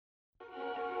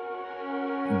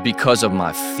because of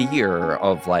my fear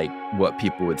of like what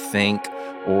people would think,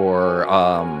 or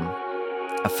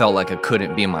I felt like I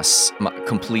couldn't be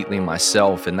completely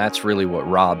myself, and that's really what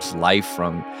robs life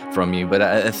from you. But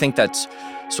I think that's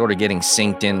sort of getting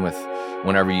synced in with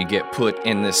whenever you get put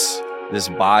in this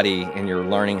body and you're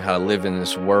learning how to live in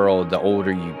this world. The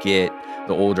older you get,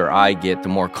 the older I get, the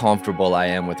more comfortable I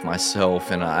am with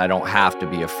myself, and I don't have to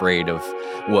be afraid of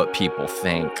what people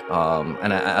think.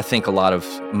 And I think a lot of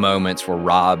moments were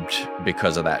robbed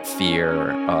because of that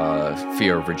fear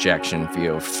of rejection,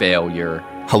 fear of failure.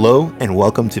 Hello, and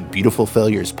welcome to Beautiful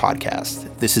Failures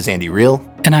Podcast. This is Andy Reel.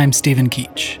 And I'm Stephen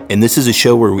Keach. And this is a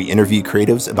show where we interview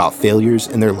creatives about failures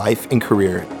in their life and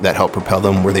career that help propel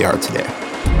them where they are today.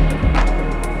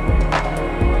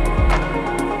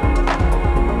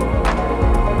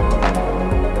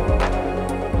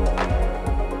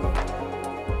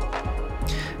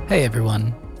 Hey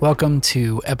everyone, welcome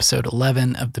to episode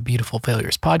 11 of the Beautiful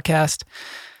Failures Podcast.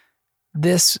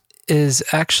 This is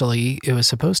actually, it was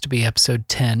supposed to be episode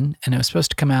 10, and it was supposed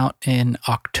to come out in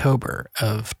October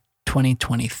of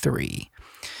 2023.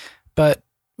 But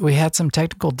we had some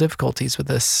technical difficulties with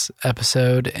this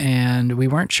episode, and we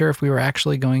weren't sure if we were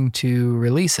actually going to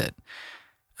release it.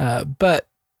 But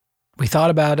we thought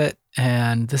about it,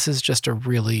 and this is just a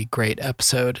really great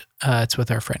episode. It's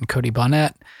with our friend Cody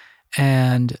Bonnette.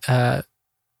 And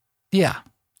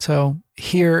so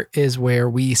here is where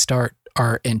we start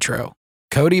our intro.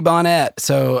 Cody Bonnette.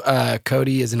 So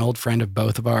Cody is an old friend of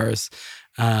both of ours.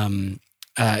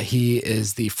 He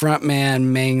is the frontman,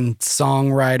 main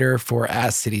songwriter for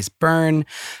As Cities Burn,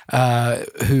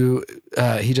 who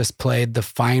he just played the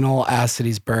final As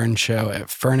Cities Burn show at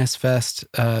Furnace Fest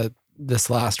this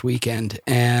last weekend.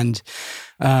 And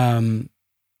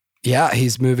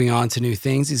he's moving on to new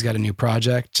things. He's got a new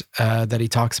project that he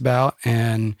talks about.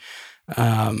 And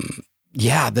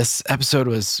this episode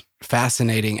was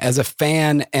fascinating. As a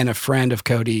fan and a friend of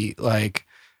Cody,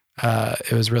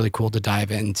 it was really cool to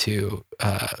dive into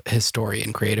his story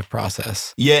and creative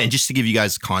process. Yeah, and just to give you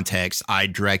guys context, I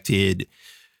directed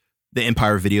the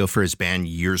Empire video for his band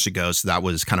years ago. So that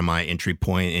was kind of my entry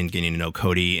point in getting to know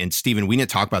Cody. And Stephen, we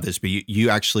didn't talk about this, but you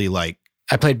actually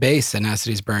I played bass in As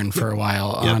Cities Burn for a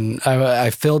while. Yep. I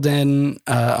filled in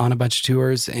on a bunch of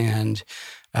tours and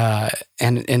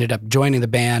ended up joining the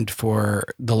band for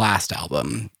the last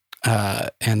album.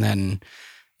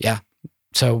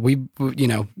 So we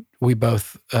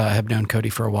both have known Cody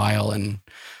for a while, and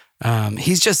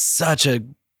he's just such a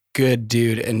good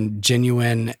dude and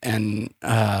genuine, and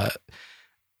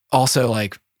also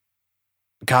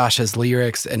his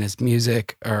lyrics and his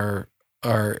music are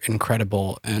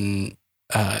incredible. And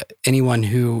anyone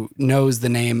who knows the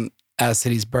name As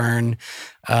Cities Burn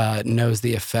knows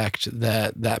the effect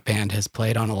that band has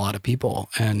played on a lot of people.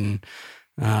 And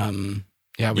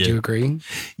would you agree?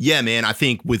 Yeah, man. I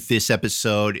think with this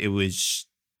episode,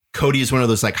 Cody is one of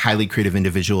those highly creative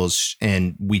individuals,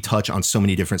 and we touch on so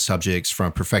many different subjects,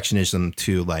 from perfectionism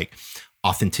to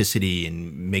authenticity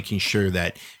and making sure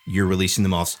that you're releasing the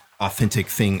most authentic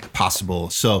thing possible.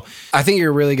 So I think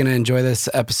you're really going to enjoy this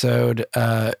episode,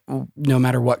 no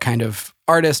matter what kind of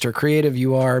artist or creative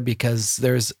you are, because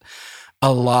there's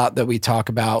a lot that we talk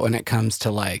about when it comes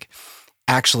to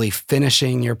actually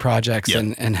finishing your projects.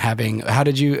 Yep. and having, how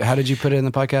did you put it in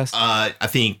the podcast? I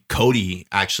think Cody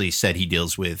actually said he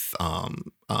deals with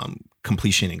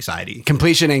completion anxiety.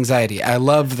 Completion anxiety. I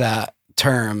love that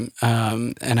term.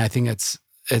 And I think it's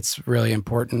really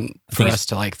important for us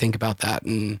to think about that.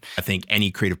 And I think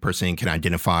any creative person can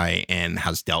identify and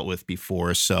has dealt with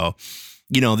before. So,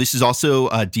 this is also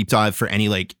a deep dive for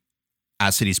any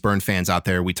As Cities Burn fans out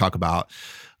there. We talk about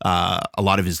a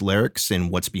lot of his lyrics and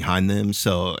what's behind them.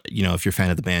 So, if you're a fan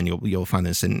of the band, you'll find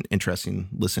this an interesting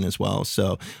listen as well.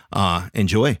 So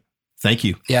enjoy. Thank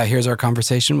you. Yeah, here's our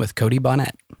conversation with Cody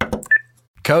Bonnette.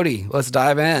 Cody, let's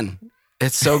dive in.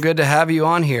 It's so good to have you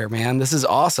on here, man. This is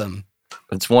awesome.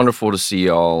 It's wonderful to see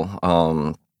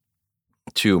y'all.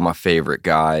 Two of my favorite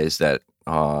guys that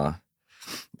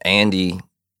Andy,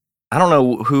 I don't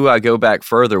know who I go back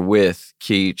further with,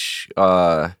 Keach,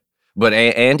 but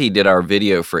Andy did our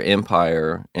video for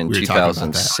Empire in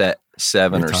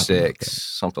 2007 or 6,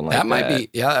 something like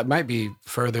that. That might be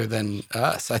further than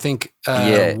us. I think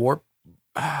Warp.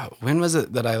 When was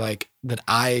it that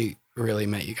I really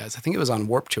met you guys? I think it was on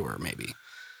Warp Tour, maybe.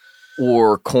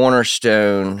 Or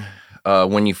Cornerstone,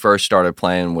 when you first started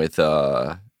playing with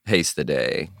Haste the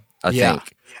Day, I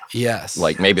think. Yes.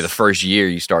 Maybe the first year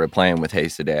you started playing with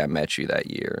Haste the Day, I met you that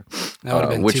year. That would have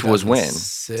been which was when?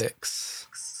 6.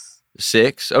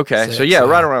 6? Okay. 6, so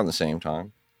right around the same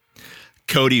time.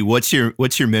 Cody, what's your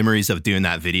memories of doing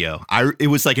that video? It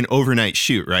was like an overnight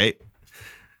shoot, right?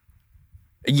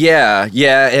 Yeah,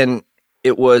 and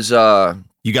it was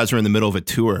you guys were in the middle of a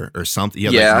tour or something.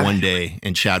 You had like one day,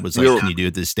 and Chad was like, "Can you do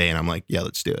it this day?" And I'm like, "Yeah,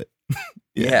 let's do it."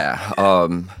 Yeah.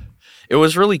 It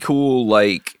was really cool.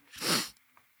 Like,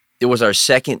 it was our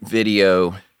second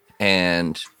video,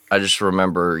 and I just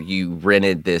remember you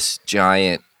rented this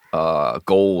giant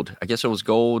gold, I guess it was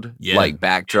gold, like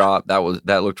backdrop. That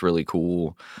looked really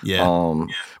cool.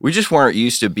 We just weren't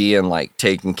used to being like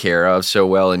taken care of so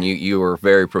well, and you were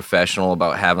very professional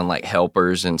about having like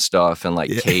helpers and stuff, and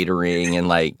like catering, and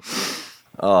like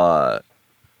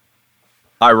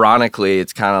ironically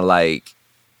it's kind of like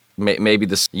maybe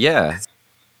this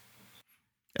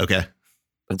okay,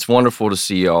 it's wonderful to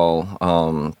see y'all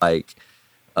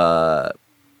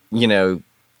you know,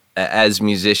 as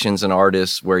musicians and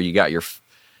artists, where you got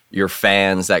your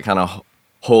fans that kind of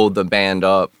hold the band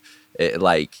up.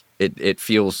 It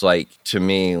feels like, to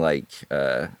me, like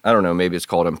I don't know, maybe it's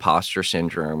called imposter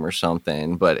syndrome or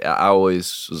something, but I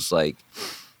always was like,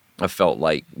 I felt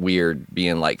like weird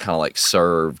being like kind of like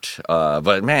served.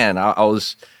 But man, I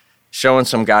was showing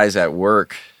some guys at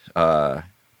work, they're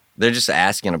just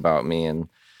asking about me, and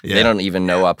they don't even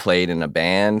know I played in a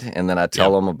band. And then I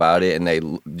tell them about it, and they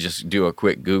just do a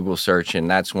quick Google search, and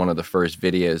that's one of the first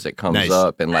videos that comes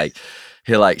up. And like,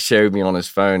 he like showed me on his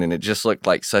phone, and it just looked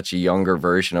like such a younger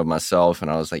version of myself.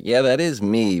 And I was like, yeah, that is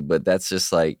me, but that's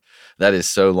just like, that is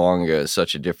so long ago,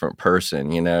 such a different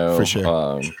person, you know? For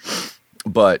sure.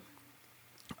 But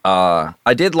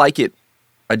I did like it.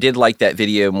 I did like that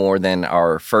video more than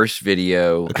our first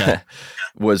video.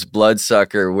 Was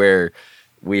Bloodsucker, where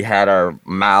we had our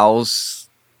mouths.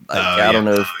 Like, I don't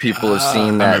know if people have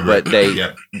seen that, but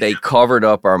they covered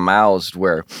up our mouths,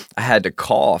 where I had to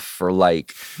cough for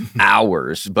like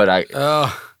hours, but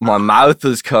my mouth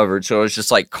was covered, so it was just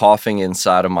like coughing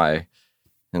inside of my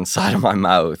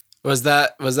mouth. Was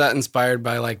that inspired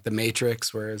by like The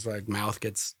Matrix, where his like mouth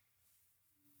gets,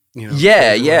 you know?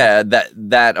 Yeah.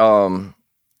 That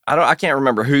I can't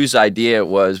remember whose idea it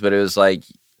was, but it was like,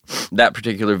 that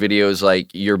particular video is like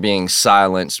you're being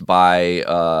silenced by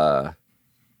I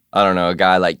don't know, a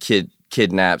guy like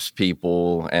kidnaps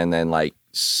people and then like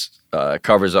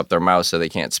covers up their mouth so they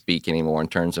can't speak anymore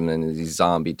and turns them into these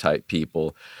zombie type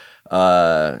people.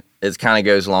 It kind of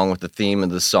goes along with the theme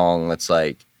of the song. That's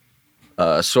like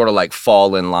sort of like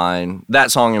fall in line.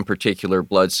 That song in particular,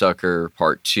 Bloodsucker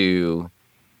Part 2.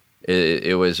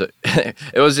 It was it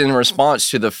was in response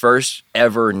to the first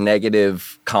ever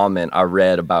negative comment I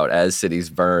read about As Cities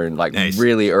Burn, like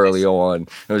really early on.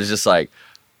 It was just like,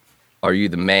 "Are you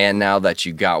the man now that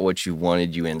you got what you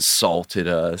wanted? You insulted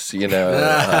us," you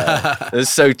know.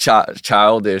 It's so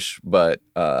childish, but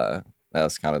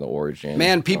that's kind of the origin.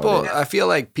 Man, people, I feel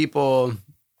like people,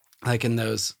 like in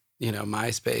those, you know,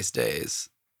 MySpace days,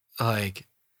 like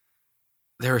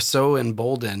they were so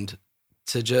emboldened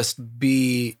to just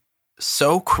be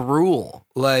so cruel,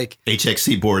 like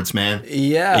HXC boards, man.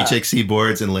 Yeah, HXC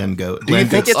boards and Lamb Goat. Do you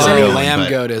think it's Lamb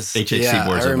Goat is HXC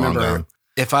boards? I remember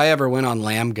if I ever went on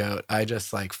Lamb Goat, I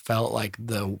just like felt like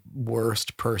the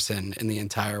worst person in the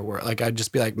entire world. Like I'd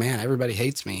just be like, man, everybody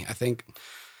hates me. I think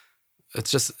it's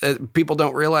just people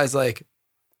don't realize, like,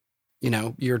 you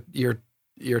know, you're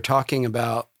talking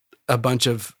about a bunch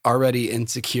of already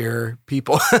insecure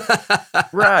people,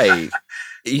 right?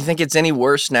 You think it's any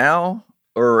worse now?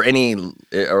 Or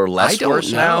less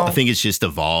worse now? I think it's just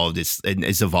evolved.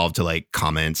 It's evolved to like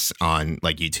comments on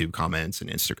like YouTube comments and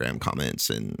Instagram comments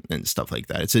and stuff like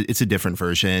that. It's a different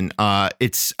version. I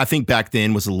think back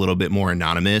then was a little bit more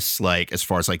anonymous, like as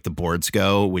far as like the boards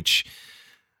go, which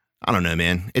I don't know,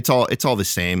 man. It's all the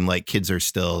same. Like kids are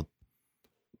still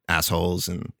assholes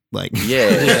and like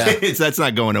that's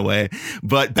not going away.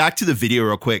 But back to the video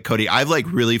real quick, Cody. I have like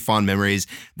really fond memories.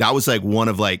 That was like one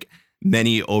of like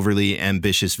many overly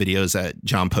ambitious videos that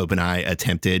John Pope and I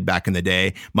attempted back in the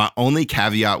day. My only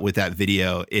caveat with that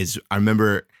video is I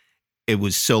remember it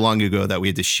was so long ago that we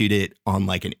had to shoot it on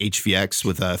like an HVX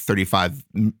with a 35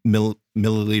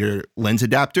 milliliter lens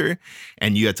adapter.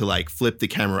 And you had to like flip the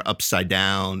camera upside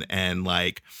down and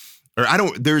like,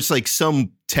 there's like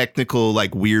some technical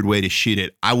like weird way to shoot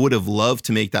it. I would have loved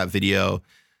to make that video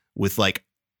with like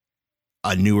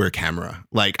a newer camera.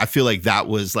 Like, I feel like that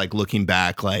was like looking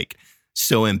back, like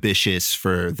so ambitious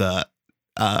for the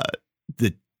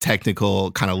technical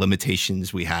kind of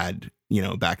limitations we had, you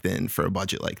know, back then for a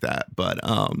budget like that. But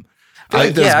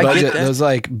I get that. Those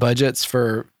like budgets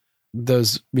for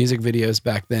those music videos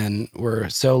back then were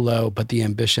so low, but the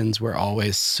ambitions were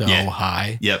always so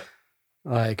high. Yep.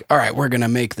 Like, all right, we're going to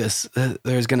make this,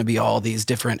 there's going to be all these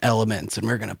different elements and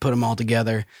we're going to put them all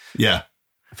together. Yeah.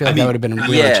 I feel like that would have been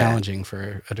really challenging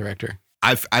for a director.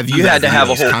 I've you had to have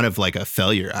a whole kind of like a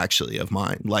failure actually of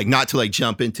mine. Like, not to like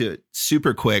jump into it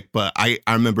super quick, but I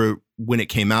remember when it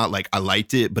came out, like I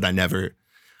liked it, but I never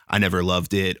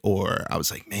loved it. Or I was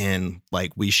like, man,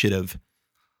 like we should have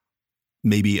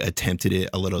maybe attempted it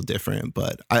a little different.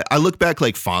 But I look back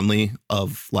like fondly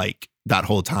of like that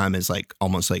whole time as like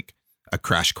almost like a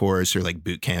crash course or like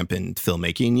boot camp in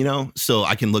filmmaking, you know? So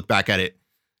I can look back at it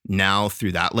now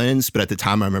through that lens. But at the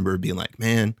time I remember being like,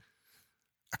 man,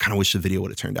 I kind of wish the video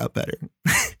would have turned out better,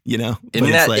 you know?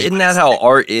 Isn't that how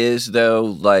art is though?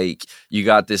 Like you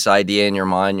got this idea in your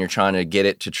mind, you're trying to get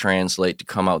it to translate to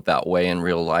come out that way in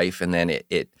real life. And then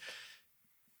it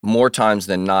more times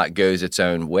than not goes its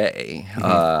own way. Mm-hmm.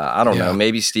 I don't know.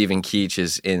 Maybe Stephen Keach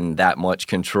is in that much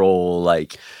control.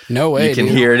 Like, no way, you can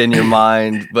hear it in your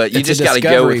mind, but you just got to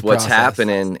go with what's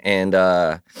happening. And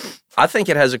I think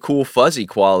it has a cool fuzzy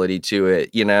quality to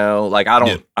it. You know, like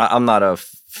I'm not a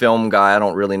film guy. I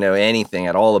don't really know anything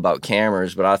at all about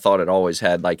cameras, but I thought it always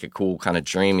had like a cool kind of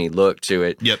dreamy look to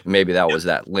it. Yep. Maybe that was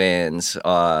that lens.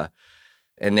 And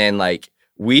then like,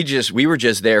 we were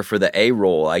just there for the A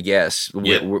roll, I guess,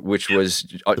 which was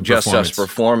just us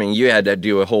performing. You had to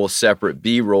do a whole separate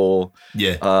B roll,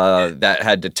 that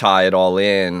had to tie it all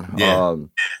in. Yeah.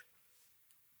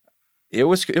 It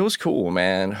was cool,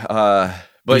 man.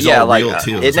 But yeah, like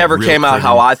it never came out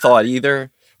how I thought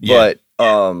either. Yeah.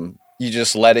 But you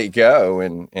just let it go,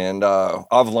 and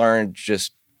I've learned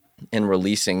just in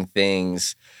releasing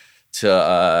things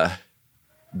to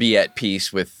be at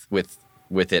peace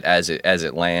with it as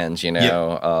it lands, you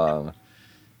know,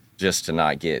 just to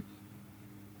not get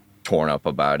torn up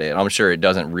about it. I'm sure it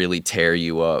doesn't really tear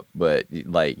you up, but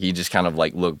like you just kind of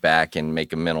like look back and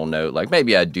make a mental note, like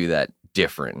maybe I'd do that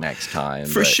different next time.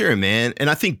 For sure, man. And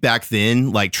I think back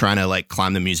then, like trying to like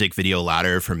climb the music video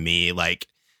ladder for me, like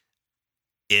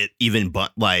it even,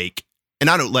 but like, and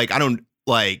I don't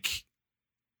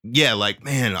yeah, like,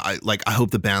 man, I hope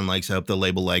the band likes, I hope the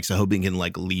label likes, I hope it can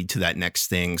like lead to that next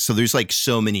thing. So there's like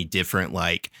so many different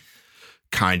like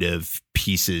kind of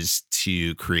pieces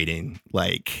to creating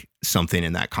like something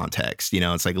in that context. You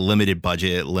know, it's like limited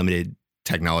budget, limited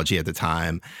technology at the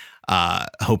time,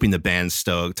 hoping the band's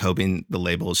stoked, hoping the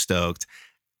label's stoked,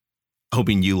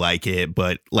 hoping you like it.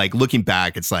 But like looking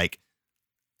back, it's like,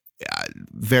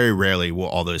 very rarely will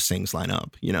all those things line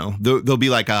up. You know, there'll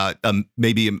be like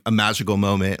maybe a magical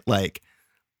moment, like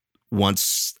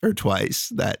once or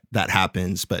twice that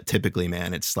happens. But typically,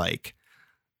 man, it's like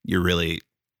you're really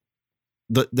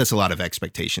that's a lot of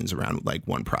expectations around like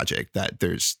one project that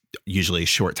there's usually a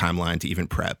short timeline to even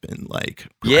prep and like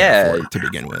prepare for to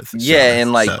begin with.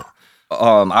 And like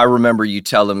I remember you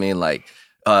telling me like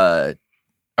or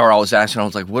I was asking, I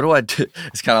was like, what do I do?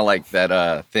 It's kind of like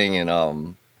that thing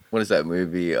in what is that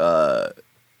movie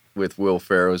with Will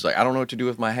Ferrell? It's like, I don't know what to do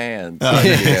with my hands. Like,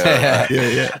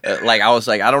 I was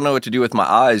like, I don't know what to do with my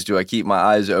eyes. Do I keep my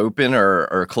eyes open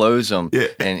or close them? Yeah.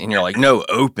 And you're like, no,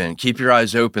 open. Keep your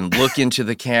eyes open. Look into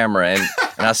the camera. And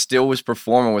I still was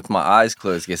performing with my eyes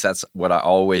closed because that's what I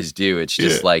always do. It's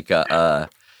just like,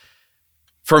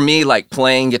 for me, like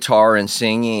playing guitar and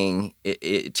singing,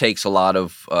 it takes a lot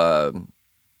of,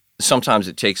 sometimes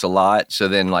it takes a lot. So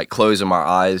then like closing my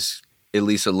eyes at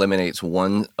least eliminates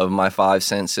one of my five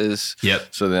senses. Yep.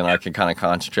 So then I can kind of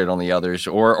concentrate on the others,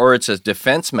 or it's a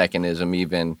defense mechanism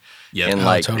even. Yep. And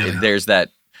like totally. There's that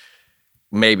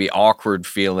maybe awkward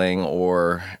feeling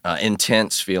or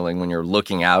intense feeling when you're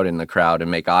looking out in the crowd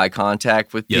and make eye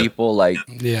contact with people. Like,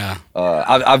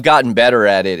 I've gotten better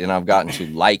at it, and I've gotten to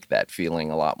like that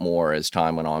feeling a lot more as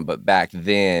time went on. But back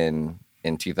then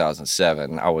in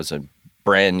 2007, I was a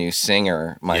brand new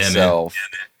singer myself.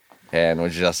 And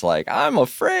was just like, I'm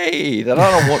afraid, and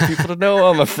I don't want people to know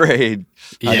I'm afraid.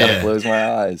 I gotta close my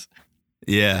eyes.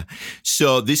 Yeah.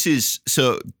 So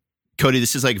Cody,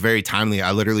 this is like very timely.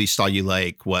 I literally saw you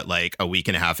like a week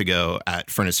and a half ago at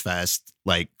Furnace Fest,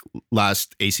 like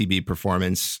last ACB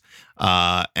performance.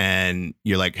 And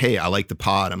you're like, hey, I like the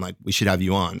pod. I'm like, we should have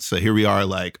you on. So here we are,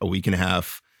 like a week and a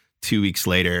half, 2 weeks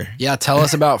later. Yeah, tell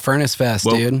us about Furnace Fest,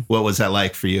 dude. What was that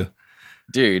like for you?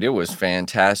 Dude, it was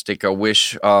fantastic. I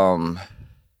wish I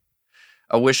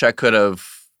could have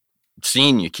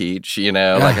seen you, Keach. You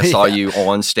know, like I saw you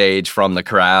on stage from the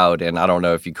crowd, and I don't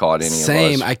know if you caught any of us.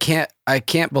 Same. I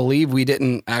can't believe we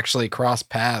didn't actually cross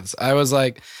paths. I was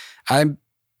like, I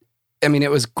mean,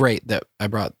 it was great that I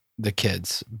brought the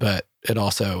kids, but it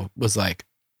also was like,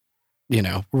 you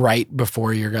know, right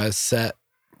before your guys' set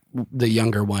the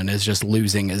younger one is just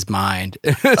losing his mind.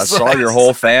 I saw your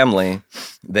whole family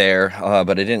there,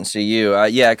 but I didn't see you.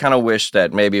 I kind of wish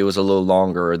that maybe it was a little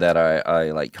longer, or that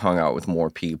I like hung out with more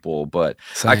people. But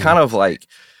Same. I kind of like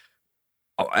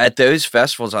at those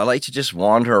festivals, I like to just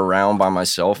wander around by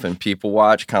myself and people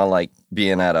watch, kind of like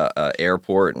being at a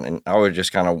airport, and I would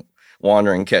just kind of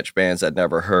wander and catch bands I'd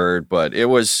never heard. But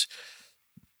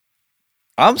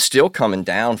I'm still coming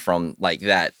down from like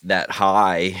that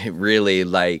high, really,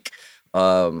 like,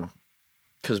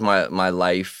 because my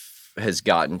life has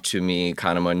gotten to me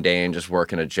kind of mundane, just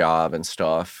working a job and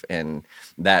stuff, and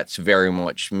that's very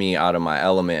much me out of my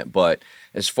element. But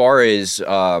as far as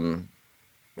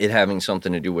it having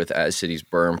something to do with As Cities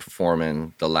Burn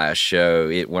performing the last show,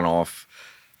 it went off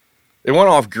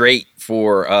great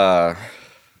for I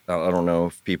don't know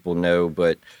if people know,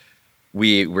 but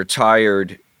we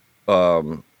retired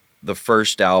the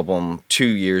first album 2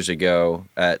 years ago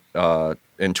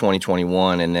in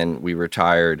 2021, and then we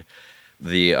retired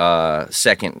the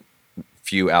second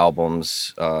few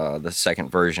albums, the second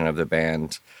version of the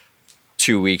band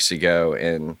 2 weeks ago,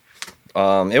 and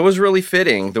it was really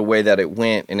fitting the way that it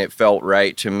went, and it felt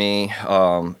right to me,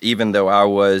 even though I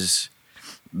was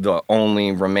the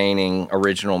only remaining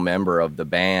original member of the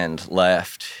band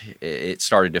left. It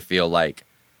started to feel like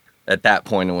at that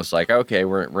point it was like, okay,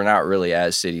 we're not really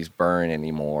As Cities Burn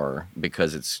anymore,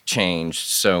 because it's changed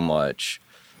so much.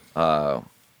 But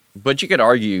you could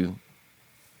argue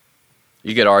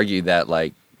that,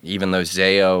 like, even though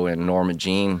Zayo and Norma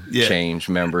Jean changed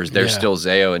members, they're still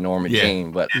Zayo and Norma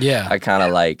Jean. But I kind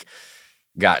of like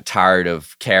got tired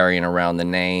of carrying around the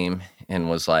name and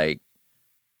was like,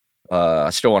 I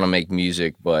still want to make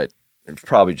music, but it's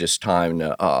probably just time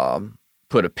to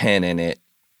put a pin in it.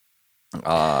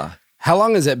 How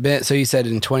long has it been? So you said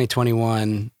in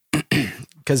 2021,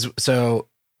 because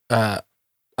I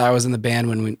was in the band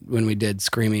when we did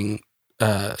Screaming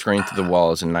Scream Through the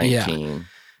Walls in 19.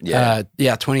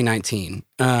 2019.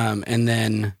 And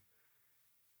then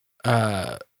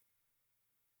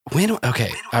when?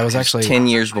 Okay, I was actually 10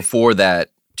 years before that.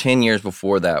 10 years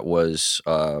before that was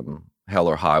Hell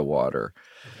or High Water.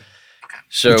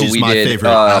 So which is my did, favorite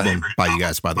album by you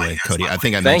guys, by the way, Cody. I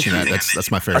think I mentioned that.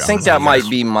 That's my favorite. I think album that might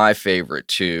be my favorite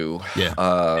too. Yeah.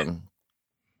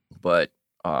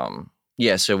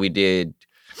 So we did,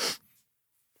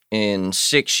 in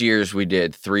 6 years, we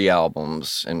did 3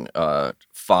 albums, and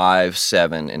 5,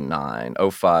 7, and 9.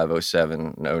 05,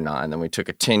 07, and 09. Then we took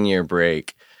a 10-year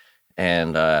break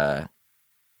and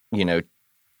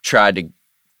tried to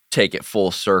take it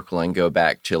full circle and go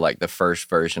back to like the first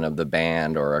version of the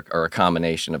band, or a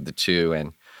combination of the two.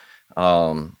 And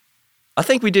I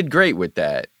think we did great with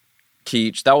that,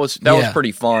 Keach. That was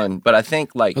pretty fun. But I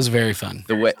think, like, it was very fun.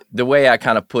 The way I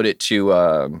kind of put it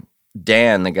to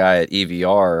Dan, the guy at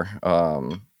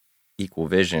EVR, Equal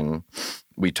Vision,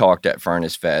 we talked at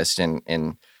Furnace Fest,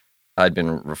 and I'd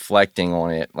been reflecting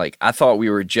on it. Like, I thought we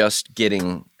were just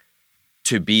getting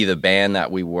to be the band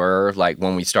that we were, like,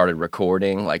 when we started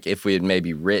recording. Like, if we had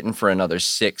maybe written for another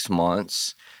 6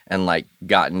 months and like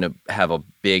gotten to have a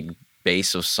big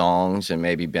base of songs and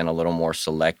maybe been a little more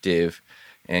selective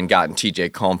and gotten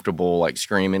TJ comfortable, like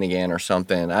screaming again or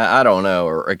something, I don't know,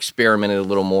 or experimented a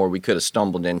little more, we could have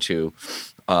stumbled into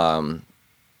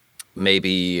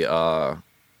maybe our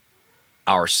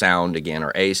sound again,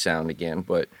 or a sound again.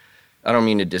 But I don't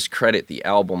mean to discredit the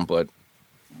album, but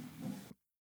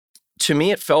to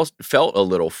me, it felt a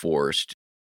little forced.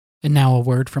 And now a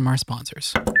word from our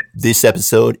sponsors. This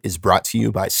episode is brought to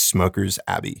you by Smokers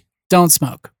Abbey. Don't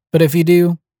smoke, but if you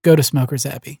do, go to Smokers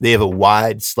Abbey. They have a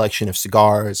wide selection of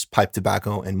cigars, pipe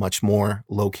tobacco, and much more,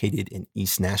 located in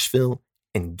East Nashville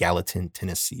and Gallatin,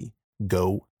 Tennessee.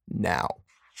 Go now.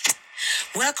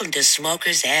 Welcome to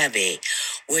Smokers Abbey,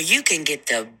 where you can get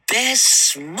the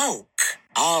best smoke,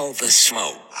 all the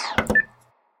smoke.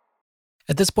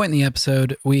 At this point in the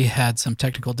episode, we had some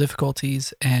technical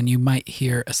difficulties, and you might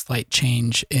hear a slight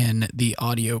change in the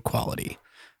audio quality.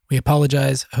 We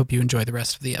apologize. Hope you enjoy the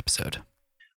rest of the episode.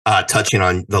 Touching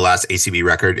on the last ACB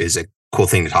record is a cool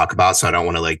thing to talk about, so I don't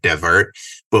want to like divert.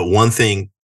 But one thing,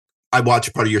 I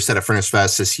watched part of your set at Furnace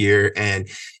Fest this year, and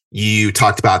you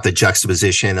talked about the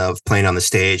juxtaposition of playing on the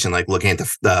stage and like looking at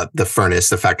the furnace,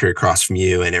 the factory across from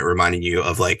you, and it reminded you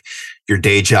of like your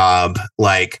day job.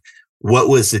 Like, what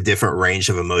was the different range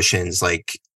of emotions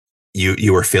like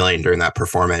you were feeling during that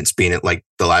performance, being at like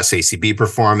the last ACB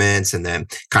performance, and then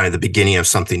kind of the beginning of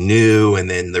something new, and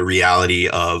then the reality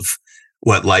of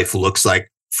what life looks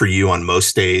like for you on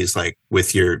most days, like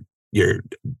with your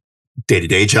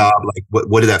day-to-day job? Like,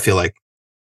 what did that feel like?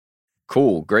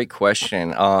 Cool. Great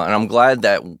question. And I'm glad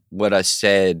that what I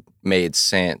said made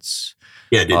sense.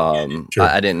 Yeah, it did. Sure.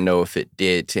 I didn't know if it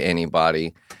did to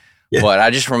anybody, Yeah. but I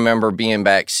just remember being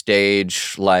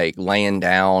backstage, like laying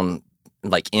down,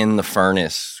 like in the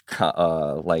furnace,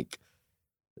 like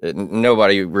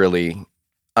nobody really.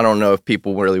 I don't know if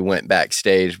people really went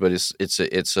backstage, but it's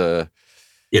a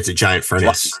giant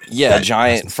furnace. Yeah,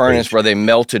 giant furnace where they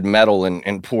melted metal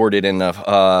and poured it in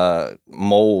the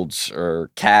molds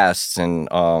or casts and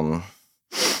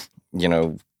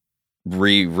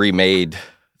remade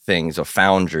things, a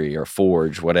foundry or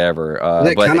forge, whatever. Is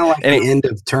it kind of like the end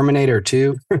of Terminator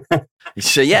 2?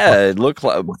 So yeah, it looked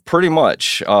like pretty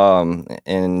much,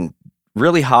 and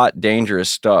really hot, dangerous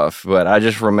stuff. But I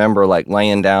just remember like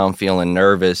laying down, feeling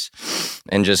nervous,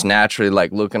 and just naturally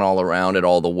like looking all around at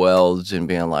all the welds and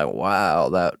being like, "Wow,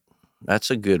 that's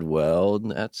a good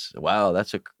weld. That's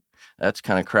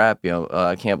kind of crap.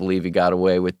 I can't believe you got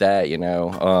away with that.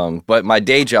 But my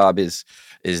day job is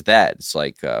that it's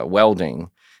like welding,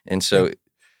 and so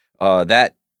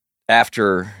that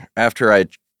after I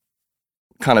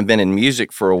kind of been in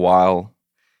music for a while.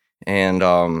 And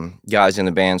guys in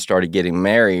the band started getting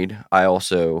married. I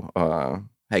also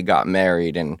had got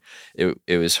married, and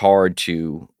it was hard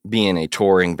to be in a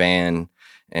touring band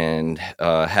and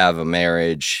have a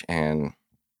marriage and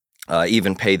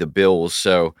even pay the bills.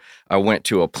 So I went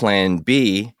to a plan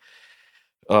B,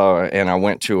 and I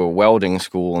went to a welding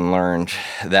school and learned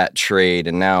that trade.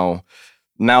 And now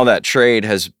that trade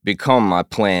has become my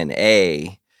plan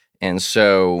A. And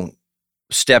so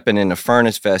stepping into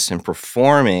Furnace Fest and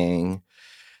performing,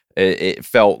 it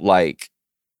felt like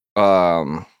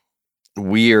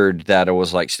weird that it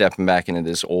was like stepping back into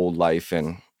this old life,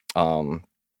 and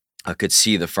I could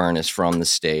see the furnace from the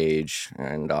stage,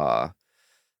 and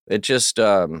it just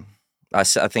I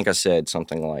think I said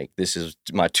something like, this is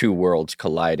my two worlds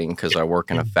colliding, because I work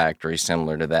in a factory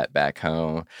similar to that back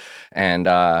home, and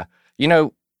the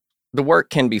work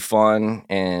can be fun,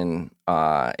 and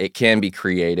it can be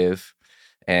creative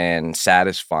and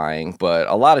satisfying, but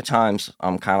a lot of times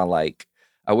I'm kind of like,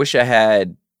 I wish I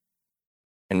had,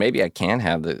 and maybe I can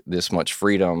have this much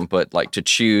freedom, but like to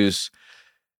choose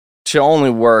to only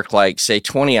work like say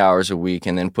 20 hours a week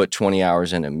and then put 20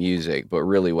 hours into music. But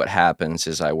really what happens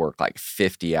is I work like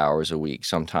 50 hours a week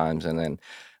sometimes, and then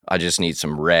I just need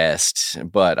some rest.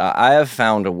 But I have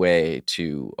found a way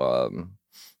to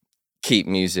keep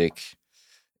music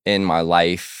in my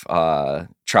life,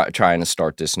 trying to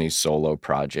start this new solo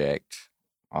project,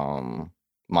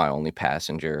 My Only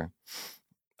Passenger.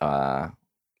 Got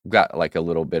like a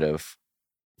little bit of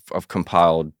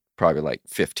compiled probably like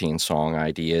 15 song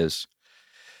ideas.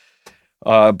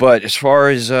 But as far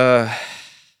as I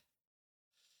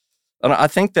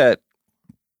think that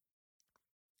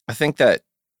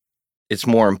it's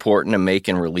more important to make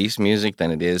and release music than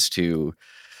it is to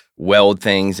weld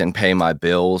things and pay my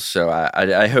bills. So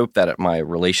I hope that my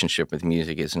relationship with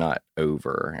music is not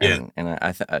over. And, and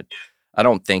I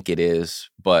don't think it is,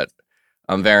 but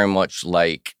I'm very much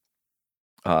like,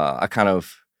 I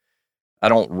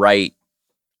don't write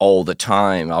all the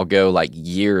time. I'll go like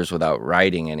years without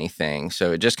writing anything.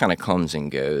 So it just kind of comes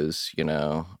and goes,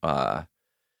 but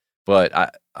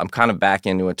I'm kind of back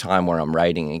into a time where I'm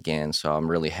writing again. So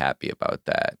I'm really happy about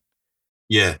that.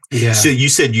 Yeah. So you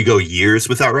said you go years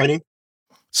without writing?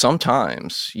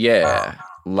 Sometimes. Yeah.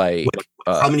 Like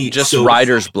how many, just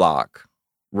writer's block,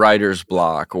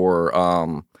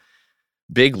 or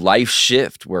big life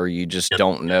shift where you just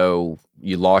don't know,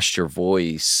 you lost your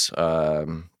voice.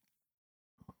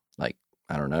 Like,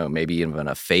 I don't know, maybe even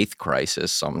a faith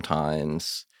crisis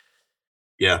sometimes.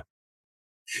 Yeah.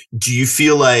 Do you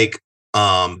feel like,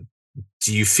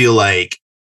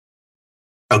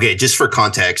 okay, just for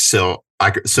context, so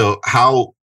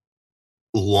how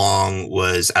long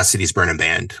was As Cities Burn a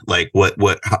band? Like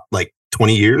like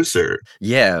 20 years or?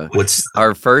 Yeah.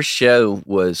 Our first show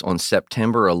was on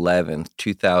September 11th,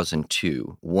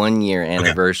 2002, 1 year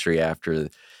anniversary after,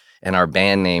 and our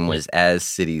band name was As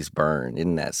Cities Burn.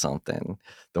 Isn't that something?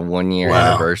 The 1 year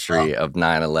anniversary of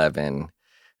 9/11.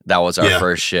 That was our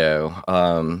first show.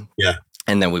 And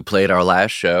then we played our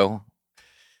last show.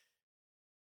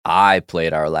 I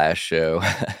played our last show,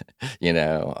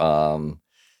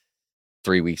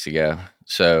 3 weeks ago.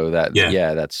 So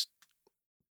that's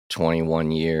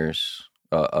 21 years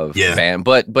of band.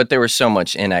 But there was so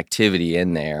much inactivity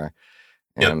in there.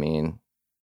 And I mean,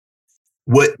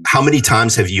 how many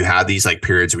times have you had these like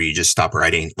periods where you just stop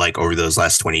writing, like over those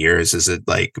last 20 years? Is it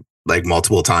like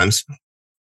multiple times?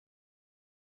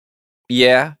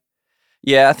 Yeah.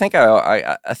 I think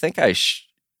I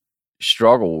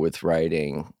struggle with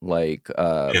writing. Like,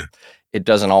 it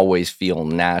doesn't always feel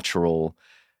natural.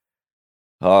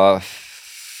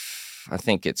 I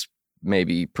think it's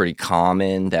maybe pretty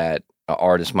common that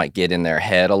artists might get in their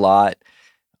head a lot.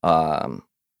 Um,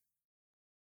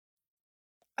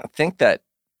 I think that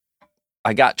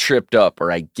I got tripped up,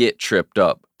 or I get tripped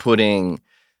up putting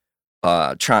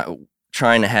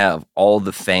trying to have all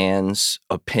the fans'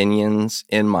 opinions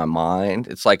in my mind.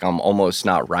 It's like I'm almost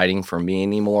not writing for me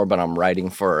anymore, but I'm writing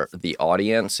for the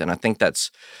audience, and I think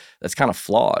that's kind of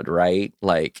flawed, right?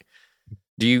 Like,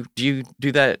 do you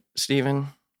do that, Stephen?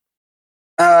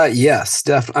 Yes,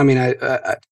 I mean,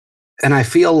 and I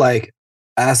feel like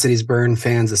As Cities Burn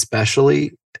fans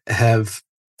especially have,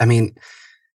 I mean,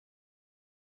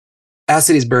 As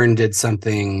Cities Burn did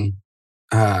something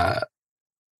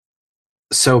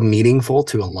so meaningful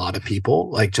to a lot of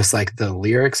people, like just like the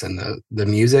lyrics and the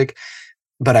music.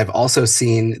 But I've also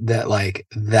seen that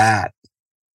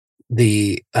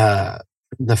the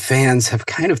fans have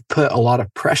kind of put a lot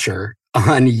of pressure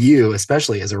on you,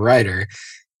 especially as a writer,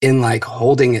 in like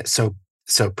holding it so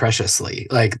preciously.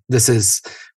 Like, this is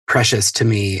precious to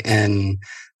me. And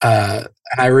I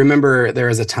remember there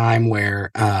was a time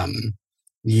where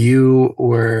you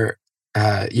were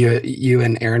you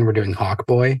and Aaron were doing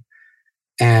Hawkboy,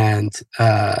 and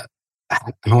I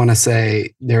want to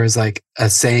say there was like a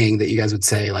saying that you guys would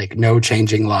say, like, "No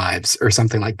changing lives" or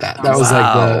something like that. That was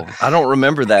like I don't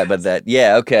remember that, but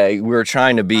yeah, okay. We were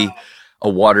trying to be a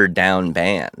watered down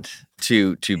band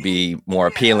to be more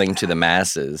appealing to the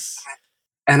masses.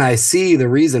 And I see the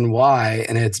reason why,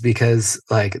 and it's because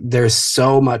like there's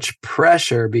so much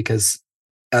pressure because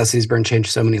As Cities Burn changed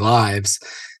so many lives.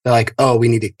 They're like, oh, we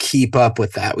need to keep up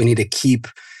with that. We need to keep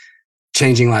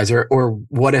changing lives, or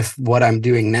what if what I'm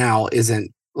doing now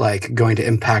isn't like going to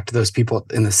impact those people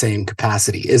in the same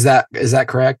capacity? Is that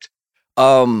correct?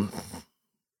 I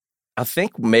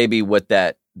think maybe what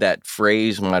that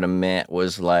phrase might have meant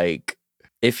was like,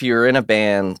 if you're in a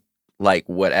band like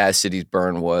what As Cities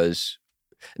Burn was,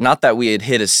 not that we had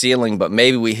hit a ceiling, but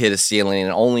maybe we hit a ceiling and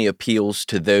it only appeals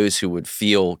to those who would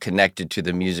feel connected to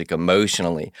the music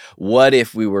emotionally. What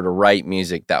if we were to write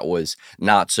music that was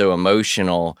not so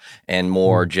emotional and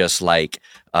more just like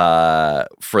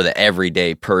for the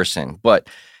everyday person? But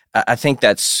I think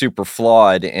that's super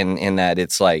flawed in that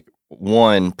it's like,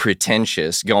 one,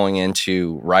 pretentious, going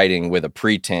into writing with a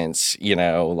pretense,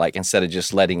 like instead of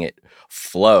just letting it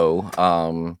flow.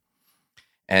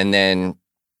 And then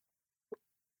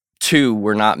two,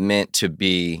 we're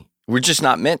just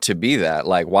not meant to be that.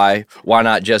 Like, why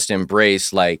not just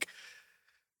embrace, like,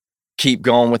 keep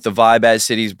going with the vibe As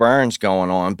Cities Burns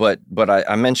going on? But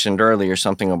I mentioned earlier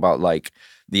something about like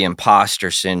the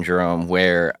imposter syndrome,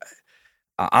 where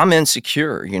I'm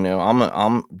insecure,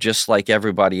 I'm just like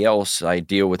everybody else. I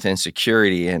deal with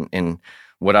insecurity, and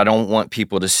what I don't want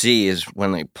people to see is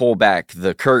when they pull back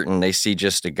the curtain, they see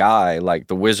just a guy. Like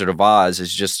the Wizard of Oz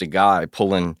is just a guy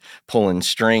pulling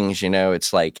strings.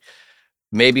 It's like,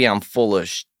 maybe I'm full of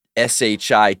shit.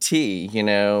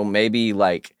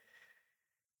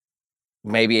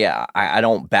 Maybe I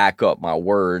don't back up my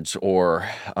words, or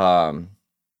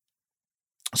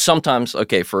sometimes.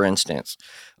 Okay, for instance,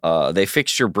 They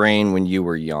Fixed Your Brain When You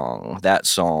Were Young. That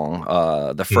song,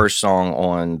 the first song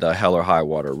on the Hell or High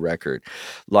Water record,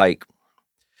 like,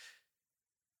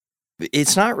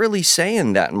 it's not really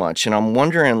saying that much. And I'm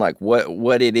wondering like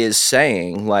what it is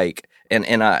saying. Like,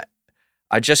 and I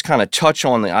just kind of touch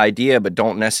on the idea, but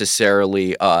don't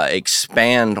necessarily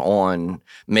expand on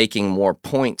making more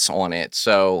points on it.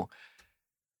 So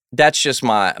that's just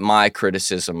my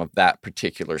criticism of that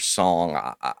particular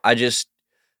song.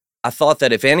 I thought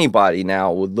that if anybody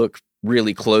now would look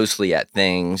really closely at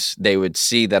things, they would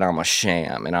see that I'm a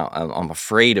sham, and I'm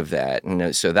afraid of that.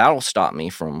 And so that'll stop me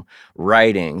from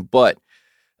writing. But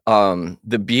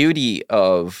the beauty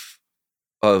of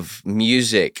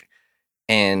music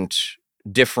and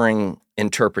differing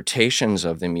interpretations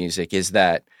of the music is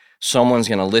that someone's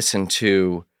going to listen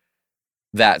to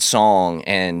that song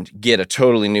and get a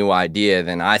totally new idea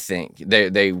than I think.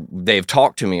 They've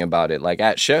talked to me about it, like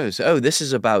at shows. Oh, this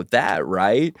is about that,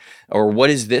 right? Or what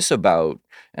is this about?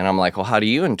 And I'm like, well, how do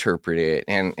you interpret it?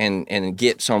 And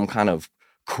get some kind of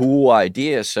cool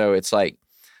idea. So it's like,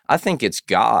 I think it's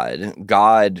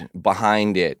God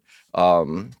behind it.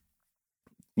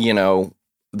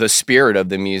 The spirit of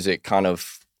the music kind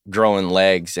of growing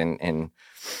legs, and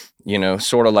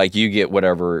sort of like you get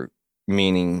whatever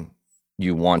meaning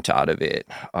you want out of it.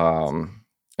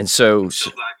 And so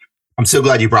I'm so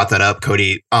glad you brought that up,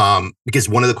 Cody. Because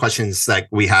one of the questions like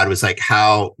we had was like,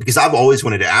 because I've always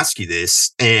wanted to ask you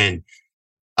this, and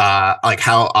like,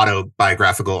 how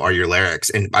autobiographical are your lyrics?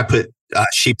 And I put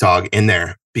Sheepdog in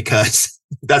there because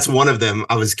that's one of them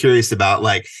I was curious about.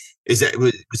 Like, Is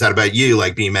that about you,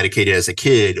 like being medicated as a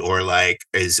kid, or like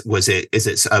is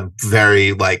it a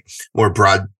very like more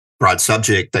broad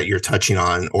subject that you're touching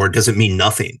on, or does it mean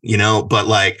nothing, but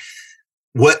like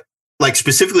what, like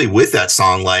specifically with that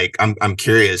song, like I'm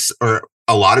curious, or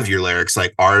a lot of your lyrics,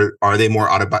 like are they more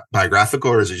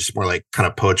autobiographical, or is it just more like kind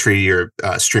of poetry or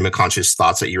stream of conscious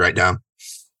thoughts that you write down?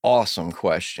 Awesome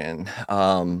question.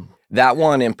 That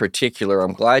one in particular,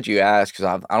 I'm glad you asked,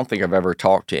 because I don't think I've ever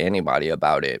talked to anybody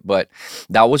about it. But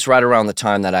that was right around the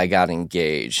time that I got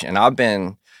engaged, and I've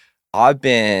been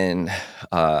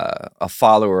a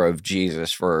follower of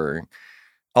Jesus for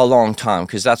a long time,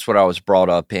 because that's what I was brought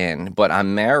up in. But I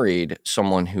married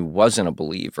someone who wasn't a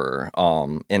believer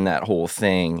in that whole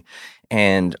thing,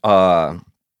 and as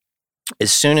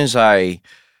soon as I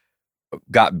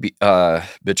got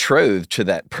betrothed to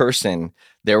that person,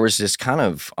 there was this kind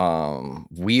of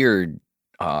weird,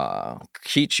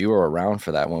 Keach, you were around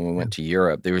for that when we went to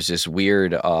Europe. There was this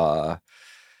weird,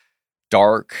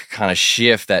 dark kind of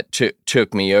shift that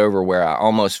took me over, where I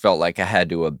almost felt like I had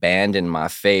to abandon my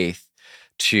faith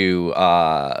to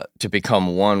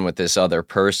become one with this other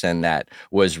person that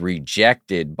was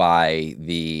rejected by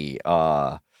the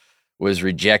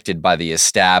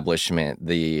establishment,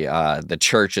 the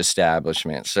church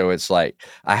establishment. So it's like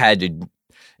I had to,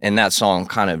 in that song,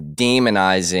 kind of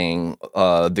demonizing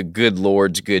the good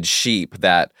Lord's good sheep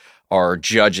that are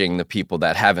judging the people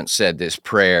that haven't said this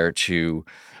prayer to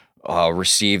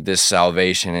receive this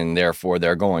salvation, and therefore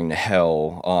they're going to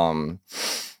hell.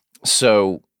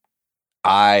 So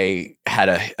I had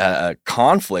a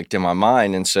conflict in my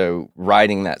mind, and so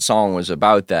writing that song was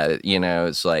about that.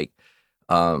 It's like,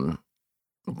 and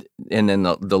then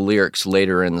the lyrics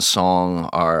later in the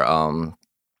song are,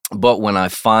 but when I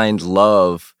find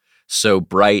love so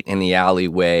bright in the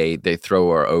alleyway, they throw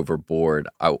her overboard.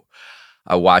 I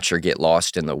watch her get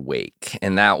lost in the wake.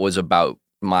 And that was about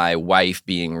my wife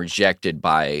being rejected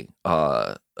by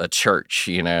a church,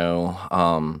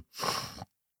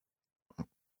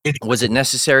 Was it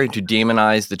necessary to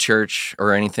demonize the church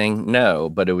or anything? No,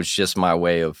 but it was just my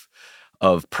way of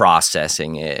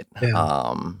processing it.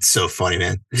 Yeah. So funny,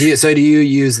 man. Do you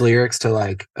use lyrics to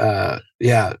like,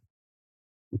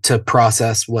 to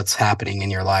process what's happening in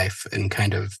your life and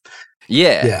kind of,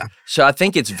 yeah. So I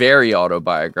think it's very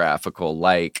autobiographical,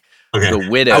 like The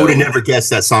Widow. I would have never guessed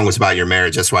that song was about your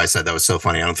marriage. That's why I said that was so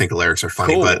funny. I don't think the lyrics are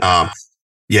funny, cool. But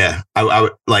yeah,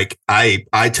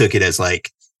 I took it as like,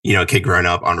 a kid growing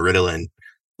up on Ritalin.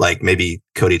 Like maybe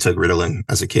Cody took Ritalin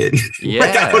as a kid. Yeah.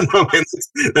 Like, I don't know, man.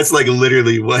 That's like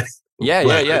literally what.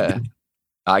 Yeah.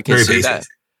 I can see basic.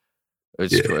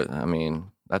 that. I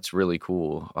mean, that's really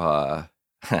cool.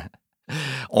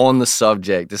 On the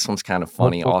subject, this one's kind of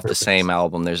funny. Off the same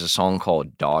album, there's a song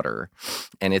called Daughter,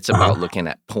 and it's about looking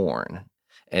at porn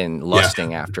and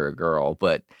lusting after a girl.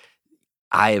 But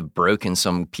I have broken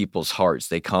some people's hearts.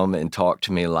 They come and talk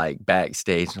to me like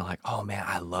backstage, and they're like, "Oh man,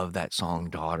 I love that song,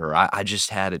 Daughter. I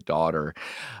just had a daughter.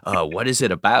 What is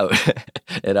it about?"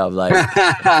 And I'm like,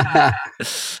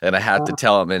 and I have to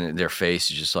tell them, and their face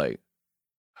is just like,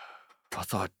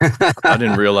 I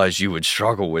didn't realize you would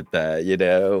struggle with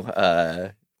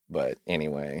that, but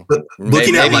anyway. But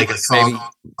looking at like a song,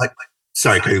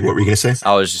 sorry, Cody, what were you going to say?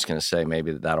 I was just going to say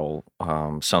maybe that'll,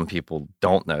 some people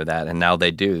don't know that, and now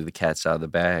they do. The cat's out of the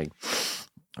bag.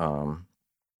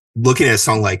 Looking at a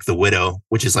song like The Widow,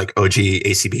 which is like OG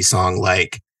ACB song,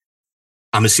 like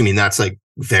I'm assuming that's like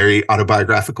very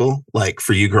autobiographical, like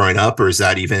for you growing up, or is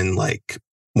that even like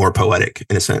more poetic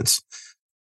in a sense?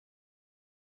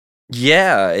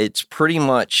 Yeah, it's pretty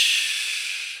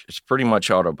much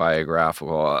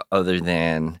autobiographical, other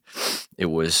than it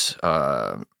was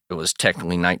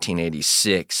technically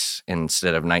 1986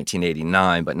 instead of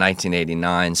 1989, but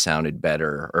 1989 sounded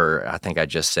better, or I think I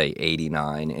just say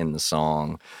 89 in the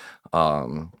song.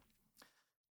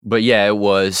 But yeah, it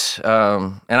was,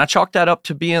 and I chalked that up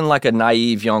to being like a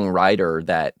naive young writer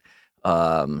that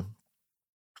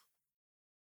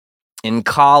in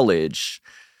college,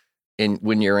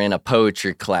 when you're in a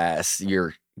poetry class,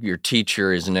 your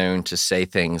teacher is known to say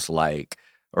things like,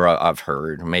 or I've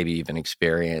heard, maybe even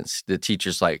experienced, the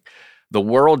teacher's like, the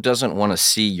world doesn't want to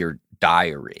see your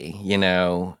diary,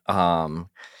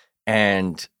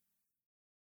 and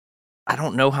I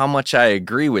don't know how much I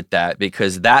agree with that,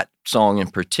 because that song in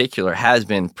particular has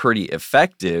been pretty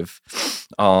effective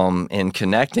in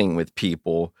connecting with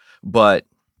people, but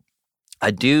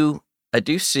I do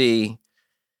see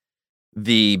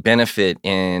the benefit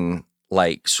in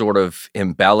like sort of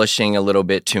embellishing a little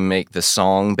bit to make the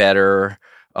song better,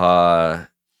 or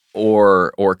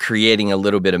creating a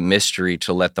little bit of mystery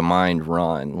to let the mind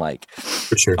run. Like,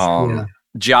 for sure.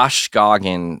 Josh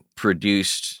Scoggin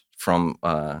produced from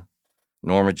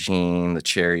Norma Jean, The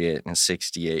Chariot in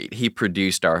 '68. He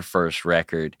produced our first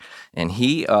record, and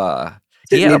he had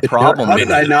a problem. How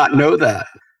did I not know that?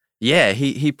 Yeah,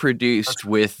 he produced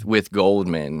with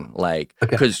Goldman, like,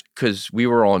 because we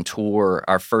were on tour.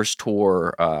 Our first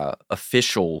tour,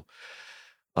 official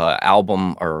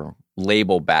album or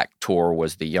label back tour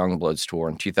was the Youngbloods tour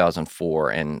in 2004,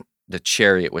 and The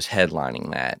Chariot was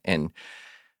headlining that. And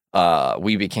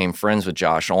we became friends with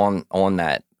Josh on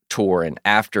that tour. And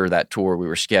after that tour, we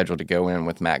were scheduled to go in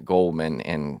with Matt Goldman,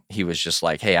 and he was just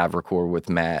like, "Hey, I've recorded with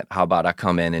Matt. How about I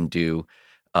come in and do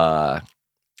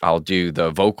I'll do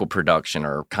the vocal production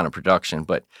or kind of production."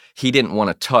 But he didn't want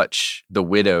to touch The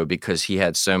Widow because he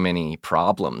had so many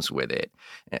problems with it.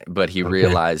 But he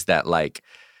realized that, like,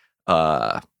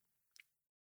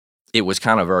 it was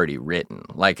kind of already written.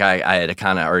 Like, I had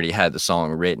kind of already had the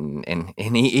song written, and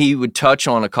he would touch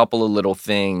on a couple of little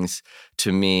things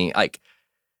to me, like,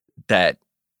 that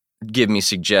give me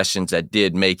suggestions that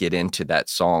did make it into that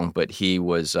song. But he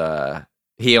was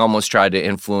he almost tried to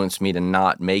influence me to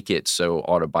not make it so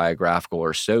autobiographical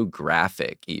or so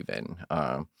graphic even.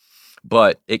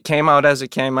 But it came out as it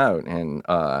came out, and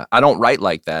I don't write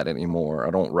like that anymore. I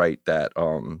don't write that.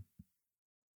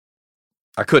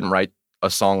 I couldn't write a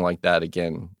song like that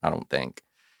again, I don't think.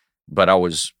 But I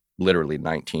was literally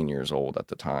 19 years old at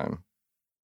the time.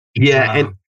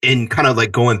 Yeah, and kind of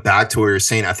like going back to what you're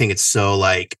saying, I think it's so,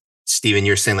 like, Steven,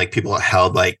 you're saying, like, people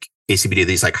held like ACB to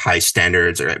these like high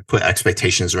standards or put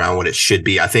expectations around what it should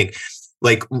be. I think,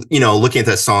 like, looking at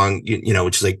that song,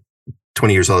 which is like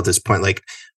 20 years old at this point, like,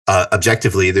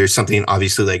 objectively, there's something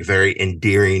obviously like very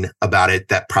endearing about it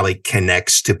that probably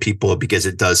connects to people because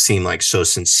it does seem like so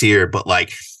sincere. But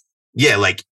like, yeah,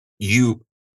 like, you,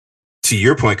 to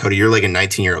your point, Cody, you're like a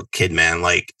 19-year-old kid, man.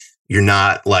 Like, you're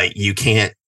not, like, you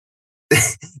can't,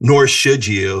 nor should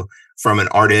you, from an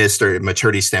artist or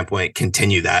maturity standpoint,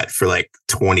 continue that for like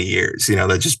 20 years.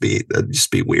 That'd just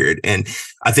be weird. And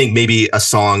I think maybe a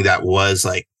song that was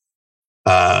like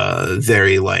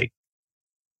very like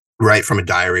right from a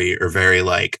diary or very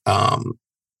like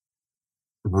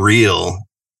real.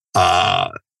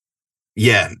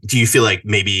 Yeah. Do you feel like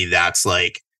maybe that's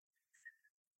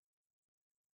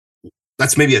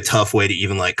maybe a tough way to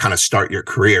even like kind of start your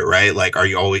career, right? Like, are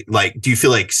you always like, do you feel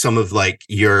like some of like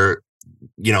your,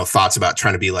 thoughts about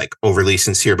trying to be like overly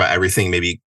sincere about everything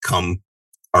maybe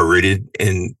are rooted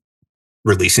in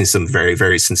releasing some very,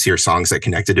 very sincere songs that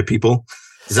connected to people?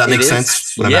 Does that make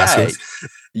sense? What I'm asking?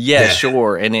 Yeah,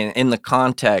 sure. And in the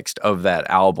context of that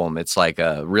album, it's like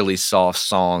a really soft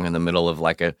song in the middle of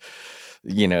like a,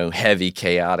 heavy,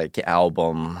 chaotic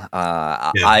album.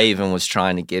 I even was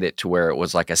trying to get it to where it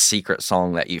was like a secret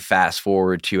song that you fast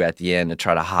forward to at the end to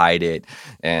try to hide it.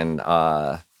 And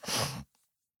I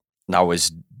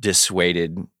was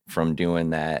dissuaded from doing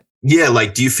that. Yeah,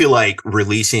 like, do you feel like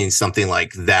releasing something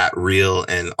like that real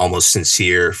and almost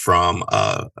sincere from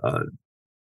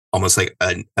almost like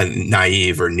a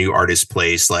naive or new artist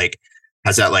place, like,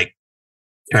 has that like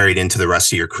carried into the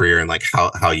rest of your career and like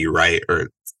how you write or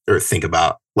think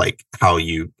about like how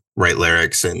you write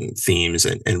lyrics and themes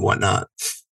and whatnot?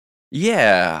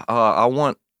 Yeah, I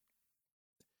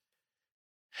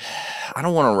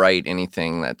don't want to write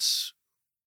anything that's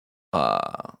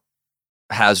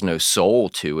has no soul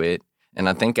to it. And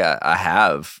I think I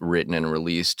have written and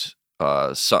released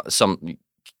some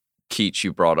Keats,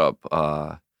 you brought up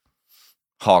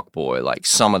Hawkboy, like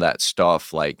some of that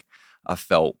stuff, like, I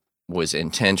felt was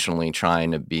intentionally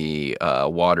trying to be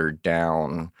watered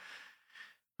down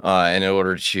in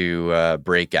order to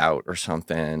break out or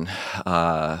something,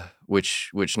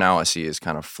 which now I see as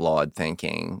kind of flawed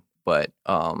thinking. But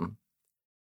I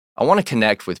want to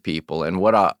connect with people, and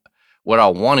what I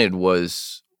wanted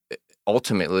was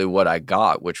ultimately what I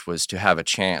got, which was to have a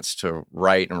chance to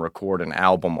write and record an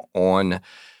album on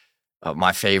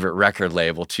my favorite record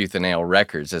label, Tooth and Nail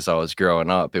Records. As I was growing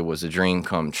up, it was a dream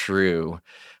come true.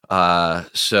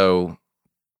 So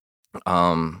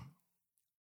I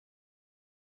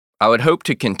would hope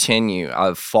to continue.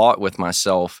 I've fought with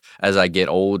myself as I get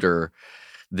older,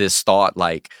 this thought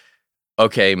like,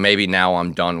 okay, maybe now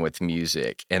I'm done with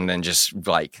music, and then just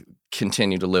like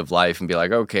continue to live life and be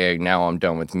like, okay, now I'm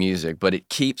done with music. But it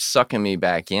keeps sucking me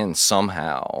back in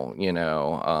somehow,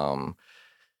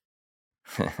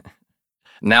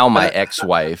 Now my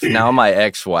ex-wife,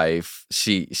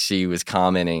 she was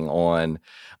commenting on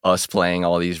us playing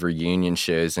all these reunion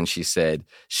shows, and she said,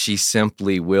 "She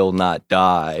simply will not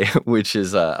die," which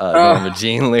is a Norma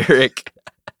Jean lyric,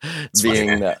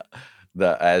 being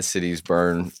the "As Cities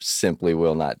Burn, simply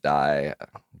will not die."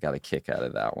 Got a kick out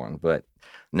of that one, but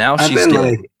Now I've she's been dead,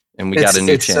 like, and we got a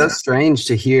new it's so chant. strange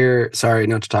to hear. Sorry,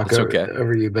 not to talk It's okay.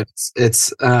 over you, but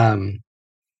it's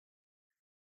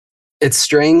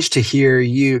strange to hear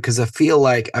you, because I feel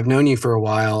like I've known you for a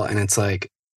while, and it's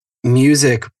like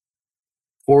music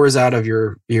pours out of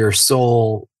your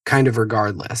soul kind of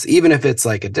regardless, even if it's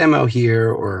like a demo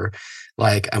here or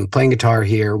like I'm playing guitar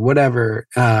here, whatever.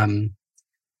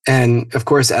 And of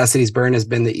course, As Cities Burn has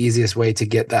been the easiest way to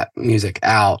get that music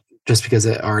out, just because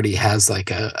it already has like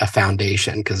a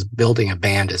foundation, because building a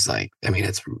band is like, I mean,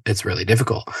 it's really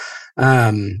difficult.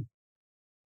 But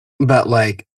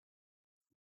like,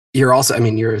 you're also, I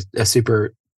mean, you're a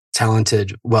super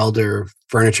talented welder,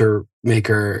 furniture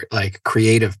maker, like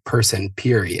creative person,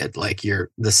 period. Like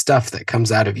the stuff that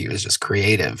comes out of you is just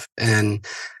creative. And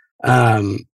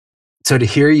so to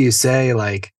hear you say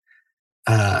like,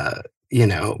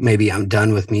 maybe I'm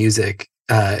done with music,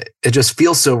 it just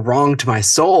feels so wrong to my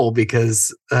soul,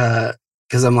 because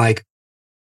I'm like,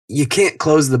 you can't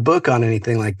close the book on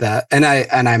anything like that. And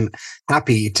I'm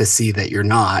happy to see that you're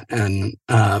not. And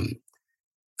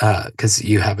because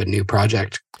you have a new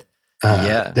project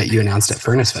that you announced at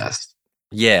Furnace Fest.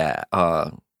 Yeah.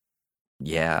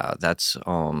 That's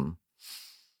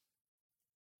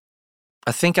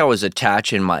I think I was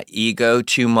attaching my ego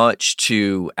too much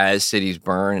to As Cities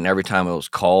Burn, and every time it was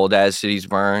called As Cities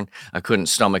Burn, I couldn't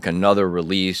stomach another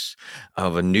release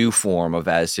of a new form of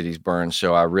As Cities Burn.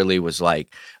 So I really was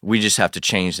like, we just have to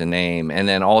change the name. And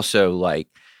then also, like,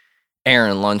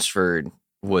 Aaron Lunsford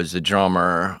was the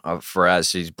drummer for As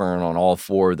Cities Burn on all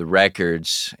 4 of the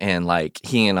records, and like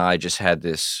he and I just had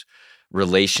this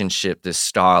relationship, this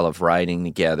style of writing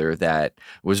together that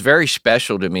was very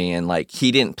special to me. And like,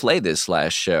 he didn't play this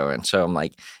last show, and so I'm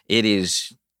like, it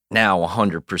is now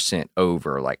 100%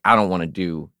 over. Like, I don't want to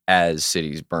do As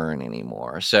Cities Burn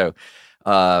anymore. So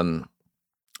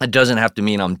it doesn't have to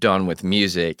mean I'm done with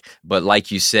music, but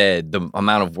like you said, the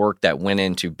amount of work that went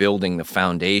into building the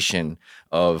foundation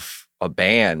of a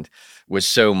band was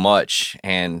so much.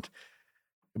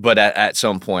 But at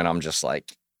some point, I'm just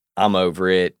like, I'm over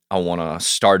it. I want to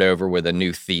start over with a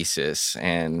new thesis.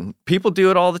 And people do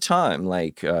it all the time.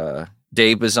 Like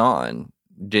Dave Bazan.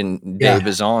 Dave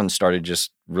Bazan started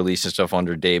just releasing stuff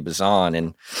under Dave Bazan,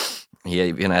 and he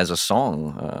even has a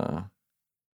song.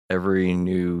 Every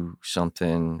new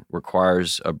something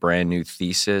requires a brand new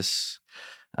thesis.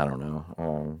 I don't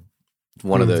know.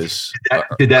 One of those.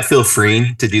 Did that feel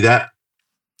freeing to do that?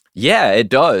 Yeah, it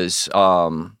does.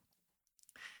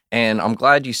 And I'm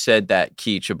glad you said that,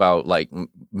 Keach, about like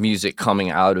music coming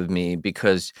out of me,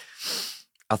 because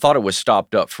I thought it was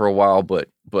stopped up for a while, but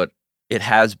it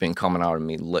has been coming out of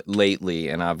me lately.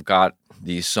 And I've got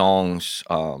these songs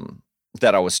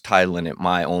that I was titling it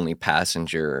 "My Only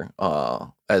Passenger"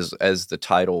 as the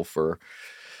title for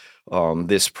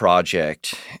this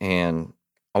project, and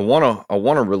I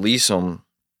wanna release them,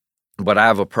 but I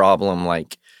have a problem.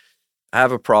 Like, I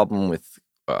have a problem with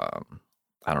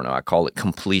I don't know. I call it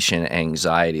completion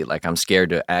anxiety. Like, I'm scared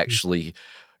to actually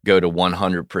go to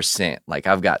 100%. Like,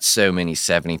 I've got so many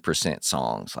 70%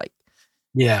 songs. Like,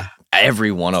 Yeah.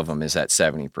 every one of them is at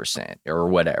 70% or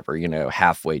whatever,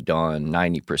 halfway done,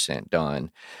 90% done.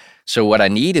 So what I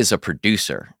need is a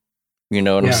producer. You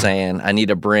know what I'm saying? I need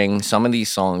to bring some of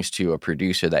these songs to a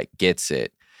producer that gets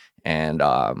it. And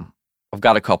I've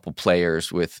got a couple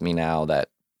players with me now that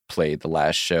played the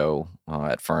last show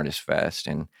at Furnace Fest.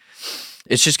 And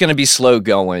it's just going to be slow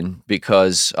going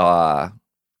because I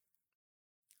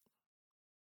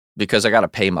got to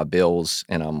pay my bills,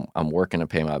 and I'm working to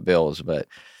pay my bills. But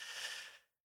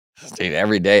dude,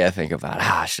 every day I think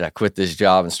about, should I quit this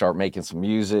job and start making some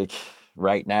music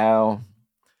right now?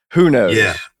 Who knows?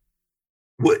 Yeah.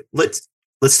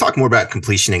 Let's talk more about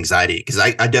completion anxiety, because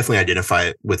I definitely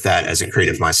identify with that as a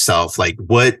creative myself. Like,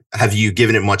 what have you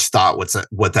given it much thought?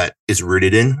 What that is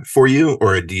rooted in for you,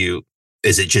 or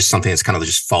is it just something that's kind of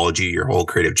just followed you your whole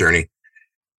creative journey?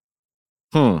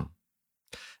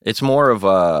 It's more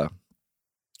of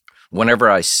whenever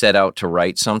I set out to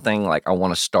write something, like, I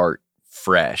want to start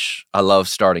fresh. I love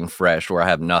starting fresh where I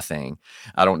have nothing.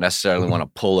 I don't necessarily want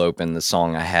to pull open the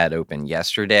song I had open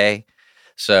yesterday.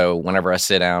 So whenever I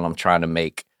sit down, I'm trying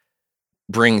to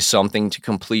bring something to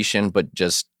completion, but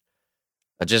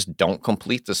I just don't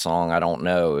complete the song. I don't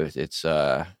know. It's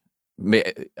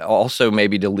also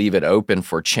maybe to leave it open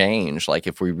for change, like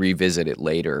if we revisit it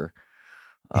later.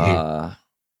 Do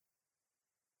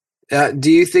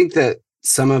you think that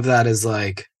some of that is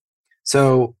like,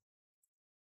 so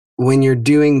when you're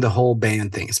doing the whole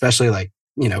band thing, especially like,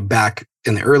 back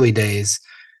in the early days,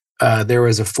 there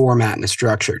was a format and a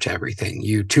structure to everything.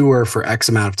 You tour for X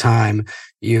amount of time.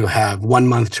 You have 1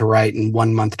 month to write and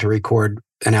 1 month to record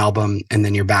an album and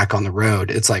then you're back on the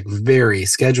road. It's like very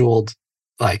scheduled,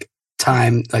 like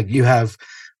time, like you have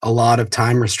a lot of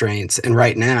time restraints. And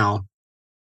right now,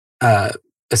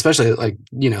 especially like,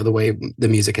 the way the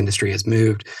music industry has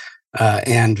moved,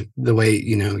 and the way,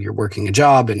 you're working a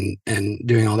job and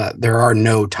doing all that, there are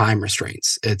no time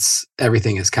restraints.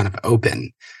 Everything is kind of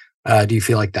open. Do you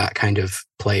feel like that kind of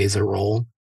plays a role?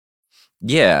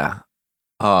 Yeah.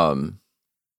 I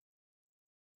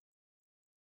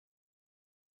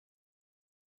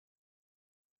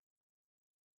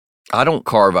don't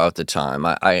carve out the time.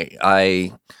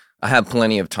 I have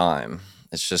plenty of time.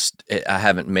 It's just I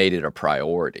haven't made it a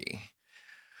priority.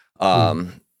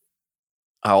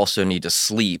 I also need to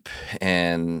sleep,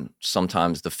 and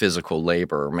sometimes the physical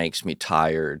labor makes me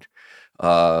tired.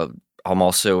 I'm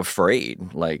also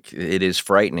afraid. Like, it is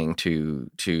frightening to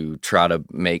try to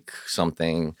make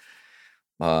something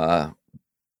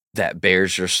that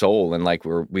bears your soul. And like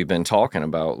we've been talking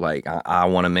about, like, I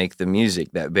want to make the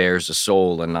music that bears the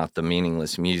soul and not the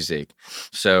meaningless music.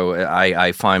 So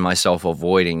I find myself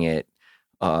avoiding it.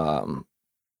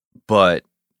 But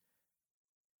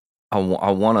I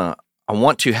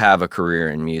want to have a career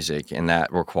in music, and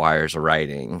that requires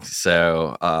writing.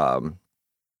 So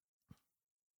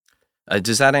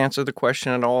does that answer the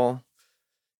question at all?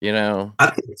 I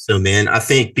think so, man. I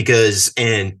think because,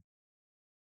 and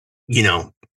I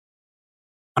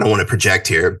don't want to project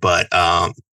here, but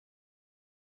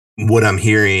what I'm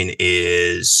hearing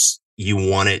is you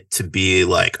want it to be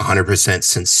like 100%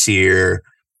 sincere.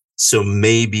 So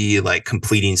maybe like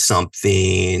completing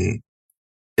something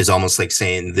is almost like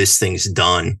saying this thing's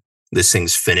done, this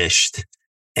thing's finished,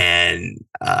 and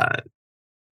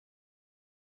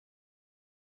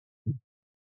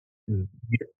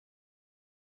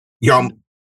you're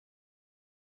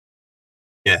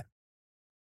yeah, yeah,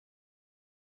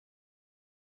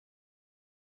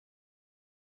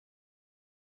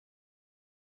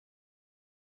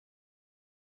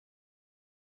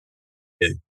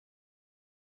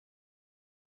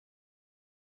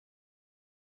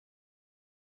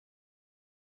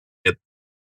 yep.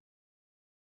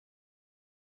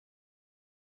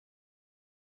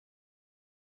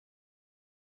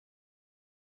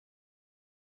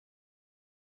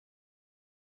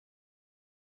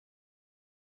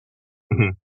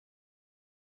 Mhm,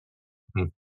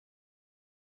 mhm.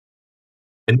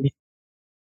 And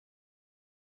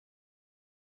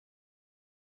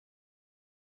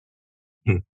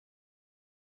mhm.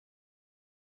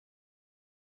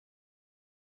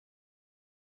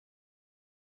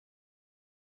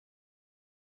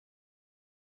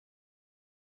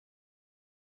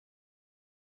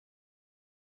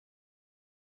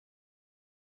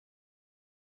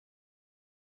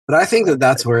 But I think that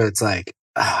that's where it's like,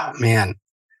 oh man.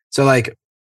 So like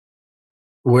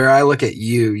where I look at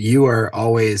you, you are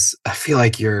always, I feel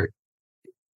like you're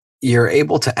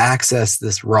able to access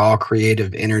this raw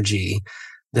creative energy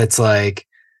that's like,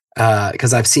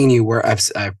 because I've seen you work.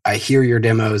 I hear your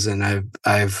demos, and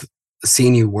I've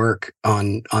seen you work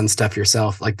on stuff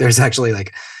yourself. Like there's actually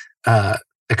like a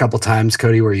couple times,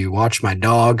 Cody, where you watched my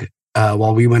dog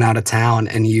while we went out of town,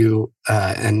 and you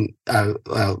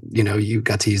you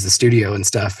got to use the studio and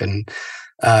stuff, and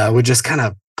would just kind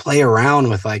of play around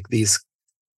with like these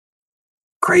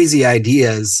crazy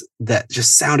ideas that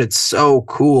just sounded so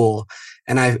cool.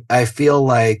 And I feel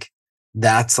like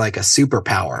that's like a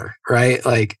superpower, right?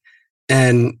 Like,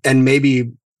 and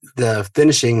maybe the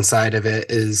finishing side of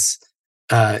it is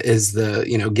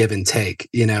the, give and take,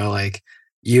 like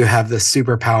you have the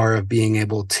superpower of being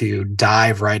able to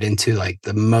dive right into like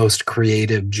the most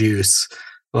creative juice,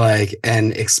 like,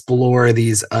 and explore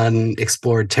these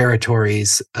unexplored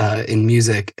territories in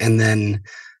music. And then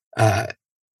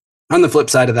on the flip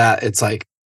side of that, it's like,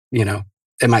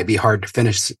 it might be hard to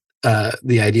finish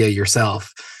the idea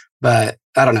yourself, but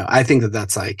I don't know. I think that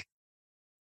that's like,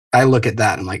 I look at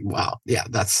that and I'm like, wow, yeah,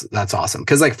 that's awesome.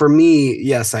 Cause like for me,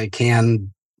 yes, I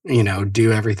can,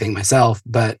 do everything myself,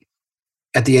 but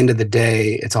at the end of the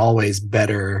day, it's always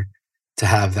better to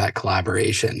have that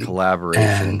collaboration.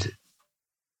 And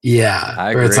yeah,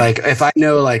 I where it's agree. like, if I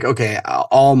know like, okay,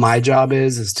 all my job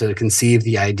is to conceive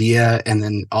the idea, and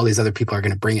then all these other people are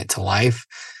going to bring it to life.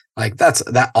 Like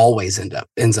that always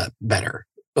ends up better.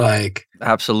 Like,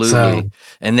 Absolutely. so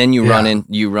And then you yeah,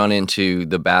 run into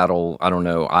the battle, I don't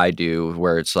know, I do,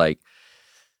 where it's like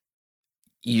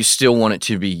you still want it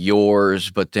to be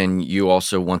yours, but then you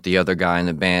also want the other guy in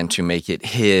the band to make it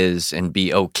his and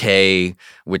be okay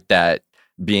with that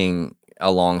being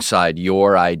alongside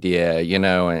your idea,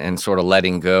 and sort of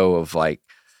letting go of like,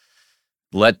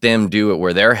 let them do it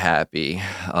where they're happy,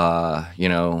 because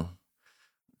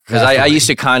because I used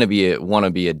to kind of want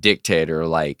to be a dictator,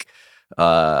 like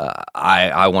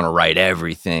I want to write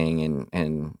everything,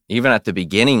 and even at the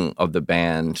beginning of the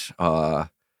band,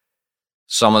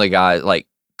 some of the guys like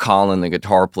Colin, the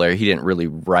guitar player, he didn't really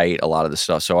write a lot of the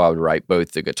stuff, so I would write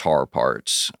both the guitar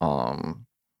parts.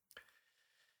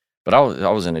 But I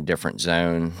was in a different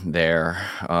zone there.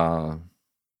 I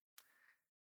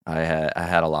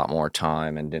had a lot more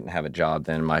time and didn't have a job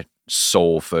then. My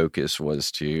sole focus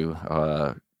was to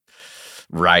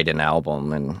write an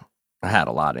album, and I had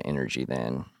a lot of energy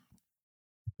then.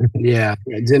 Yeah,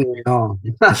 didn't we all?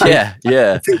 Yeah.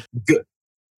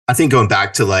 I think going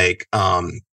back to like,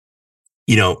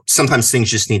 sometimes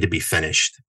things just need to be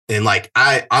finished. And like,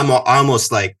 I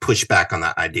almost like push back on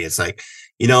that idea. It's like,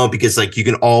 because like you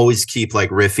can always keep like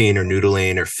riffing or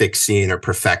noodling or fixing or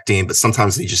perfecting, but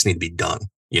sometimes they just need to be done,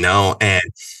 and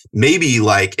maybe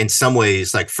like in some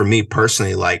ways, like for me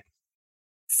personally, like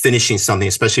finishing something,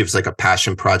 especially if it's like a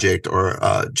passion project or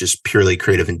just purely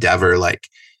creative endeavor, like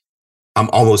I'm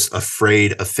almost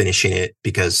afraid of finishing it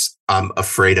because I'm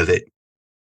afraid of it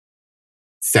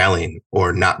failing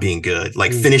or not being good.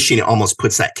 Like finishing it almost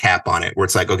puts that cap on it where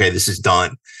it's like, okay, this is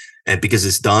done. And because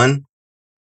it's done,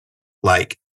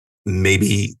 like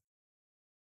maybe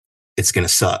it's going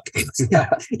to suck. Yeah.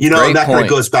 And that kind of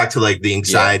goes back to like the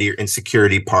anxiety or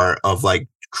insecurity part of like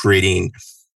creating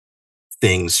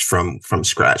things from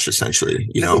scratch, essentially,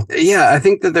 Yeah. I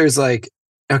think that there's like,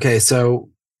 okay, so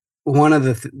one of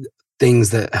the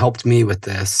things that helped me with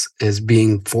this is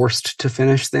being forced to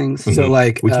finish things. So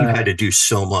like, you had to do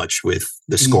so much with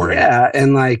the scoring. Yeah.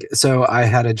 And like, so I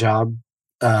had a job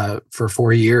for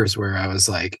 4 years where I was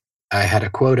like, I had a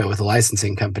quota with a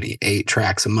licensing company, 8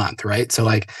 tracks a month. Right. So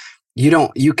like,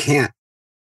 you can't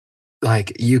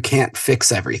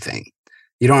fix everything.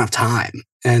 You don't have time.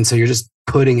 And so you're just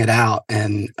putting it out,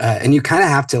 and you kind of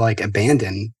have to like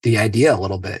abandon the idea a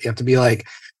little bit. You have to be like,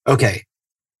 okay,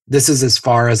 this is as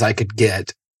far as I could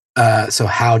get. So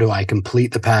how do I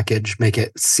complete the package, make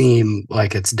it seem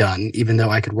like it's done, even though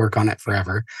I could work on it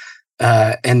forever,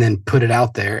 and then put it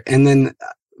out there. And then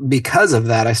because of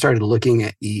that, I started looking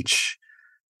at each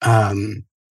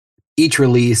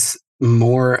release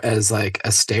more as like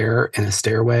a stair and a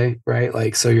stairway, right?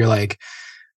 Like, so you're like,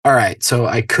 all right, so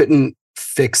I couldn't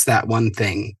fix that one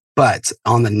thing, but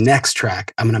on the next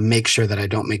track, I'm going to make sure that I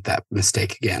don't make that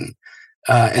mistake again.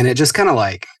 And it just kind of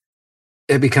like,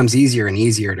 it becomes easier and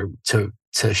easier to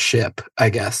ship, I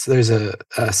guess. There's a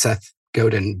Seth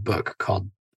Godin book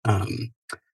called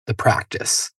The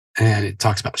Practice, and it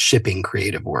talks about shipping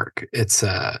creative work. It's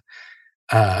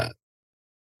I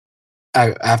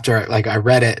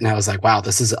read it and I was like, wow,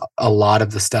 this is a lot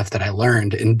of the stuff that I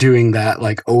learned in doing that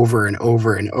like over and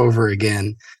over and over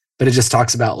again. But it just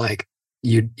talks about like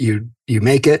you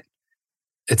make it,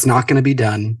 it's not going to be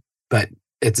done, but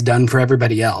it's done for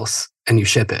everybody else, and you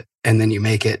ship it, and then you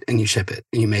make it and you ship it,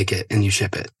 and you make it and you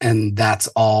ship it, and that's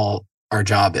all our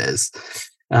job is.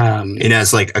 And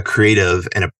as like a creative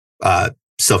and a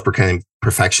self-proclaimed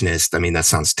perfectionist, I mean, that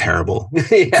sounds terrible.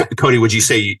 Yeah. Cody, would you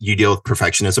say you deal with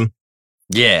perfectionism?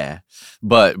 Yeah,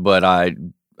 but I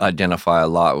identify a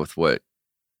lot with what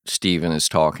Steven is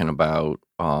talking about,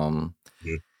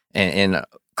 and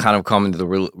kind of coming to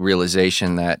the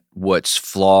realization that what's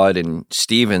flawed in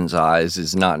Steven's eyes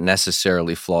is not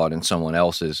necessarily flawed in someone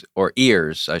else's, or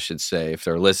ears, I should say, if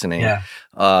they're listening. Yeah.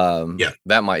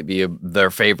 That might be their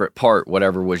favorite part.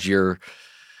 Whatever was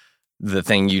the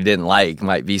thing you didn't like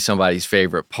might be somebody's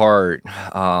favorite part.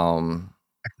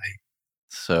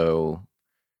 So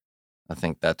I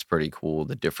think that's pretty cool.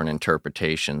 The different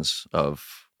interpretations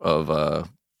of a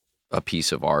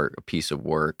piece of art, a piece of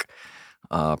work.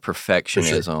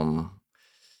 Perfectionism.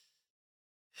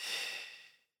 Sure.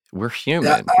 We're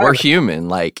human. We're human.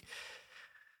 Like,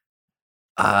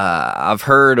 I've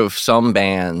heard of some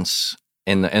bands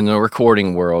in the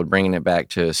recording world, bringing it back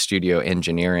to studio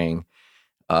engineering,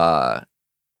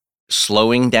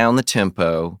 slowing down the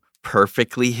tempo,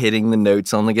 perfectly hitting the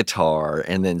notes on the guitar,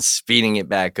 and then speeding it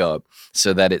back up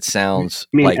so that it sounds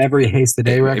like every Haste the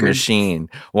Day record? A machine.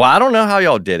 Well, I don't know how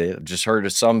y'all did it. I've just heard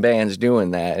of some bands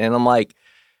doing that. And I'm like,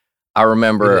 I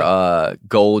remember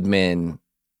Goldman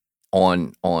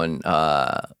on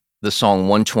the song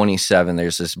 127.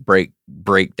 There's this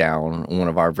breakdown, one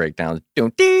of our breakdowns.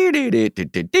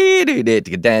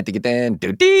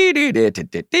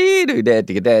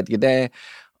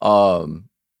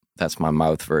 That's my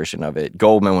mouth version of it.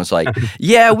 Goldman was like,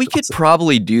 yeah, we could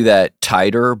probably do that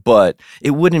tighter, but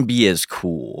it wouldn't be as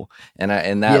cool. And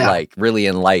that like really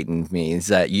enlightened me, is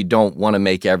that you don't want to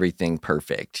make everything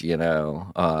perfect,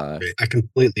 I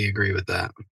completely agree with that.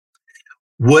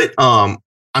 What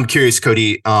I'm curious,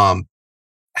 Cody,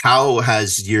 how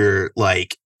has your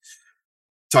like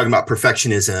talking about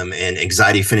perfectionism and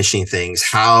anxiety finishing things,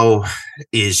 how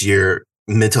is your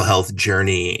mental health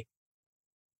journey?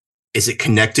 Is it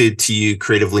connected to you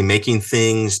creatively making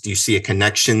things? Do you see a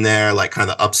connection there, like kind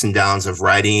of the ups and downs of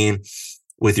writing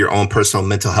with your own personal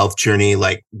mental health journey?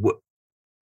 Like,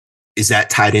 is that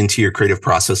tied into your creative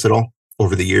process at all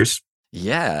over the years?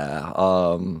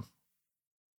 Yeah.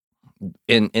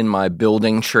 In my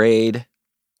building trade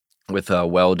with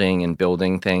welding and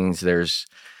building things,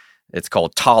 it's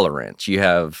called tolerance. You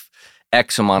have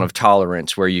X amount of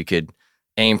tolerance where you could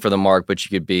aim for the mark, but you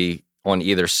could be on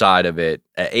either side of it,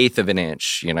 an eighth of an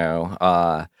inch,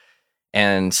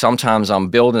 and sometimes I'm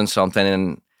building something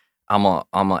and I'm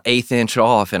an eighth inch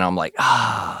off, and I'm like,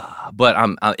 but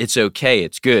it's okay.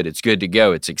 It's good. It's good to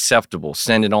go. It's acceptable.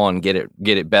 Send it on. Get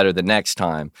it better the next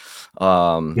time.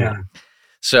 Yeah.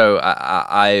 So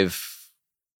I've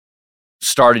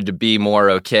started to be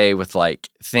more okay with like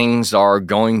things are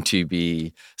going to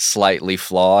be slightly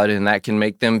flawed, and that can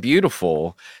make them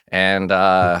beautiful. And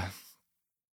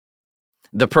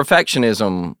the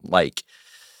perfectionism, like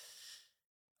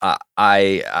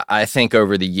I think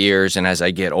over the years and as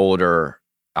I get older,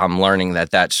 I'm learning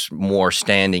that that's more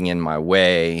standing in my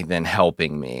way than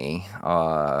helping me.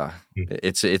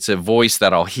 It's a voice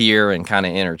that I'll hear and kind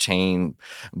of entertain,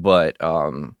 but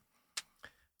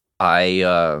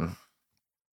I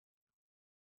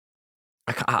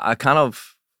kind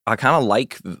of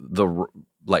like the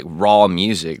like raw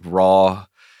music, raw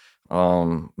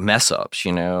mess ups,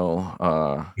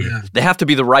 Yeah. They have to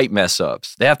be the right mess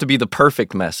ups. They have to be the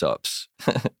perfect mess ups.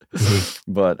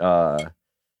 But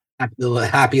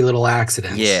Happy little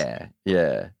accidents.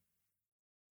 yeah.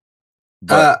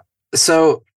 But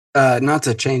So not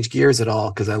to change gears at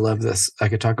all, because I love this. I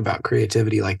could talk about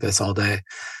creativity like this all day.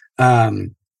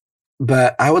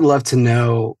 But I would love to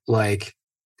know, like,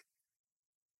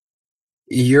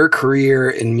 your career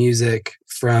in music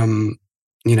from,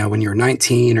 when you were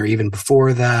 19 or even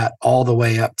before that, all the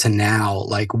way up to now.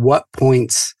 Like, what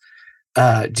points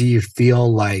do you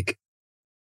feel like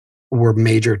were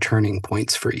major turning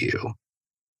points for you?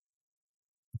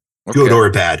 Good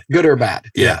or bad? Good or bad.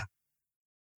 Yeah.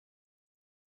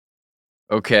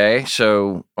 Okay,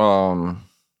 so I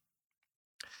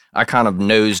kind of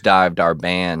nosedived our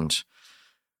band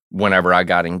whenever I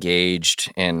got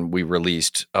engaged, and we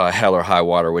released Hell or High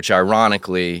Water, which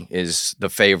ironically is the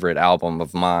favorite album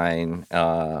of mine,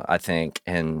 I think,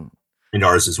 and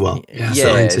ours as well.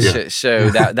 Yeah, so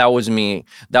that was me.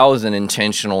 That was an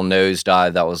intentional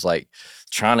nosedive. That was like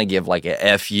trying to give like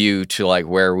a FU to like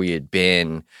where we had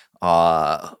been,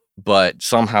 but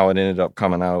somehow it ended up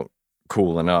coming out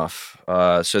cool enough.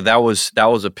 So that was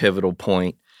a pivotal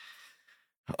point.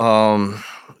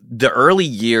 The early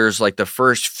years, like the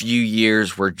first few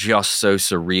years, were just so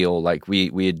surreal. Like we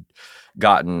had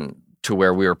gotten to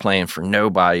where we were playing for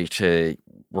nobody to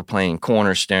we're playing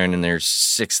Cornerstone and there's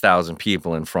 6,000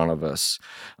 people in front of us.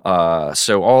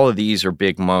 So all of these are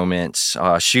big moments.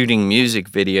 Shooting music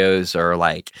videos are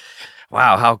like,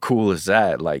 wow, how cool is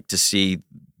that? Like to see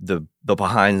the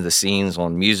behind the scenes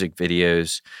on music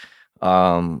videos,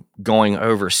 going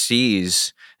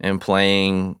overseas and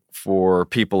playing for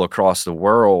people across the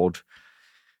world.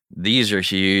 These are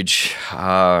huge.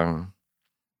 And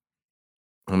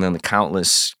then the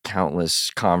countless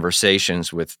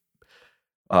conversations with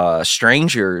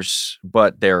strangers,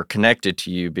 but they're connected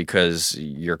to you because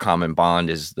your common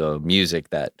bond is the music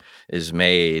that is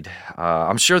made.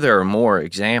 I'm sure there are more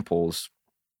examples.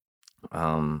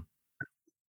 One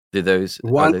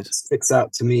sticks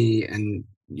out to me, and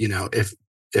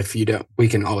if you don't, we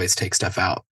can always take stuff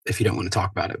out if you don't want to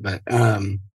talk about it. But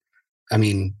I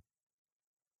mean,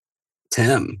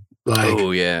 Tim, like,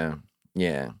 oh yeah,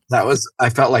 I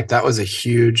felt like that was a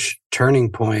huge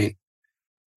turning point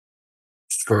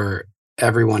for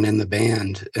everyone in the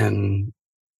band, and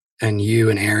you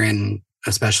and Aaron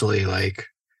especially. Like,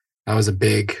 that was a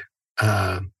big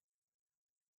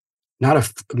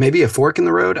maybe a fork in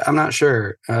the road, I'm not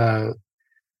sure, but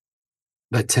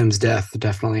Tim's death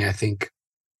definitely, I think,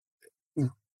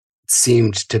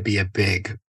 seemed to be a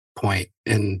big point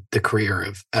in the career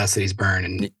of As Cities Burn.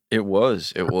 And it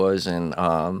was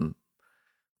and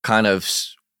kind of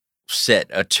set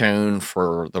a tone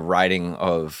for the writing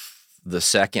of the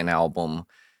second album.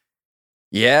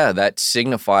 Yeah, that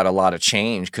signified a lot of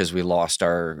change because we lost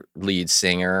our lead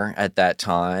singer at that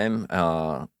time.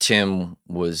 Tim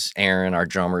was Aaron, our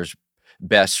drummer's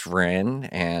best friend,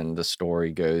 and the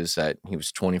story goes that he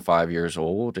was 25 years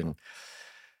old and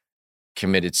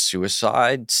committed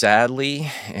suicide, sadly.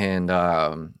 And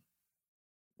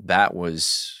that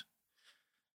was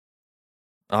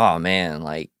oh man,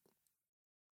 like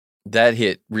that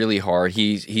hit really hard.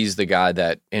 He's the guy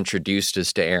that introduced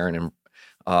us to Aaron, and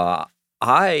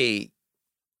I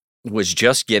was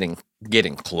just getting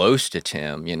close to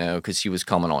Tim, you know, because he was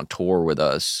coming on tour with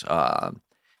us,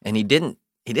 and he didn't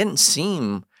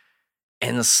seem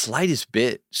in the slightest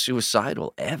bit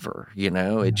suicidal ever, you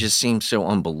know. It just seemed so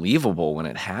unbelievable when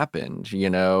it happened, you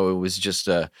know. It was just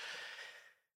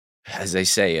as they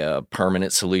say, a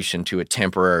permanent solution to a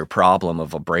temporary problem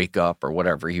of a breakup or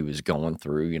whatever he was going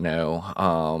through, you know.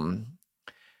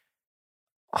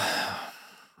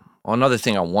 Another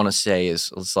thing I want to say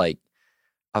is it's like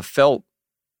I felt,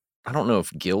 I don't know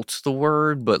if guilt's the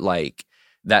word, but like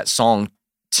that song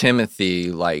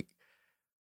Timothy, like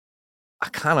I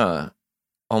kind of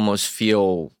almost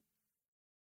feel,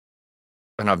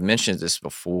 and I've mentioned this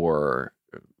before,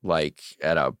 like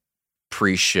at a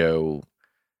pre-show,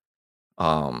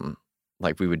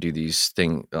 like we would do these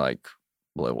like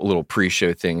little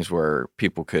pre-show things where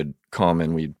people could come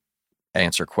and we'd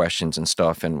answer questions and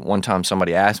stuff. And one time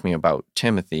somebody asked me about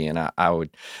Timothy, and I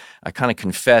kind of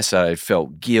confess that I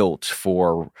felt guilt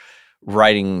for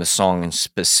writing the song and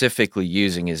specifically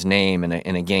using his name.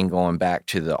 And again, going back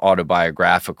to the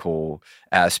autobiographical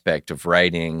aspect of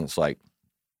writing, it's like,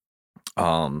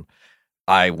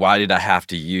 why did I have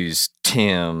to use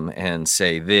Tim and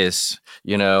say this,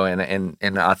 you know,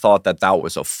 and I thought that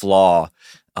was a flaw,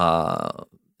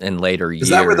 in later years. Is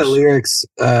that where the lyrics,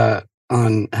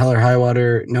 on Hell or High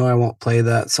Water, no, I won't play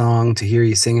that song to hear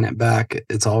you singing it back,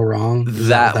 it's all wrong?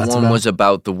 That one was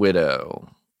about the widow.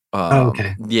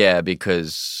 Okay. Yeah,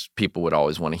 because people would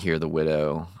always want to hear the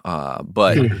widow.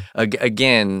 But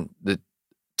again, the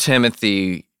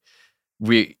Timothy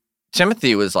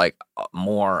was like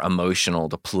more emotional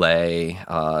to play,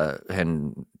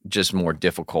 and just more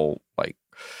difficult, like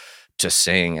to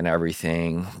sing and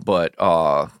everything. But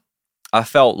I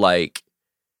felt like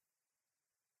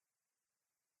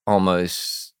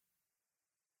almost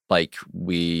like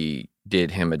we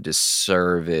did him a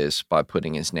disservice by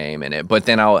putting his name in it. But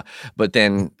then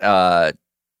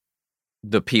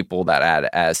the people that had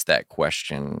asked that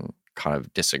question kind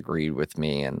of disagreed with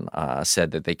me and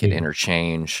said that they could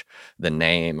interchange the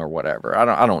name or whatever.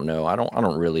 I don't know. I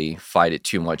don't really fight it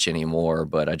too much anymore,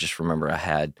 but I just remember I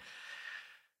had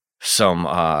some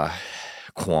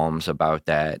qualms about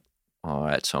that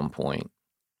at some point.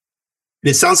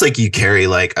 It sounds like you carry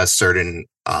like a certain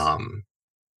kind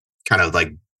of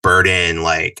like burden,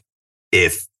 like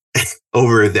if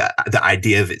over the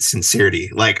idea of its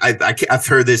sincerity. Like I've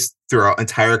heard this through our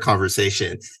entire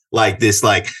conversation, like this,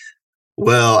 like,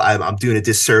 well, I'm doing a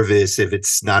disservice if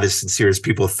it's not as sincere as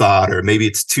people thought, or maybe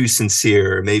it's too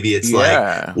sincere, or maybe it's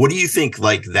like, what do you think?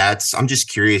 Like I'm just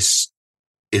curious,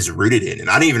 is rooted in? And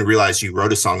I didn't even realize you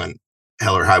wrote a song on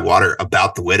Hell or High Water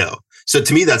about the widow. So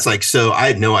to me, that's like, so I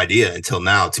had no idea until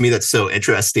now. To me, that's so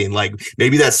interesting. Like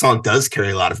maybe that song does carry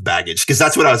a lot of baggage, because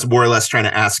that's what I was more or less trying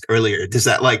to ask earlier. Does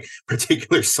that like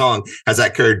particular song, has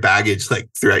that carried baggage like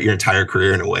throughout your entire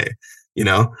career in a way, you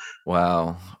know?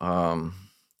 Wow.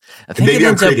 I think maybe it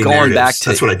ends up going back to,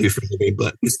 that's what I do for a living,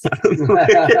 but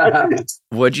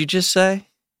what'd you just say?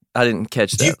 I didn't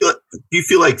catch that. Do you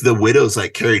feel like the widows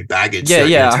like carried baggage?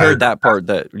 Yeah, I heard that part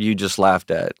that you just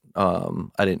laughed at. I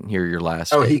didn't hear your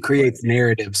last. Oh, he creates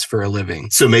narratives for a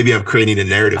living. So maybe I'm creating a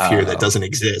narrative here that doesn't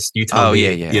exist. You tell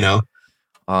me, you know?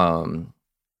 I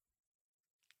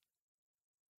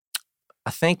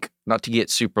think, not to get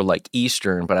super like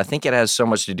Eastern, but I think it has so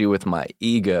much to do with my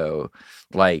ego.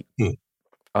 Like,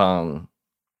 I'm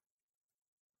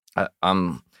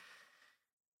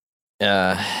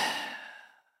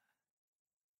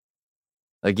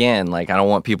again, like I don't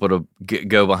want people to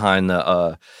go behind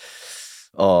the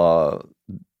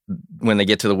when they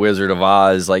get to the Wizard of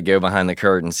Oz, like go behind the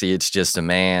curtain, see it's just a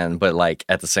man, but like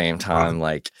at the same time,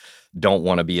 like don't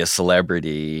want to be a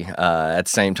celebrity. At the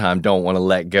same time, don't want to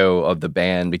let go of the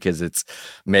band because it's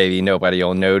maybe nobody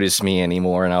will notice me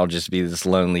anymore, and I'll just be this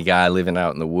lonely guy living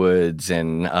out in the woods,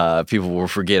 and people will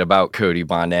forget about Cody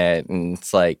Bonnette, and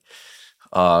it's like.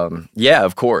 Yeah,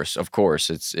 of course,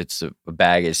 it's a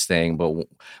baggage thing. But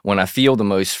when I feel the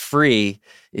most free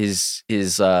is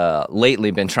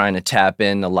lately been trying to tap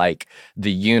into like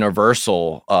the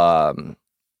universal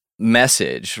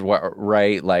message,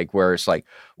 right? Like where it's like,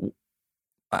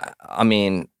 I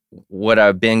mean, what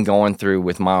I've been going through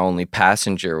with My Only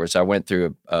Passenger was I went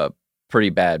through a pretty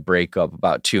bad breakup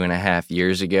about 2.5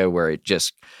 years ago, where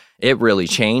it really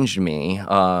changed me.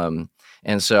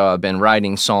 And so I've been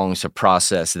writing songs to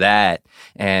process that.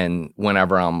 And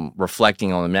whenever I'm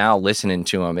reflecting on them now, listening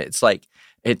to them, it's like,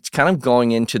 it's kind of going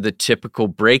into the typical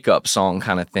breakup song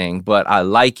kind of thing. But I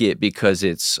like it because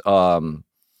it's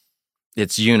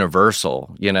it's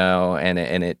universal, you know,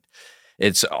 and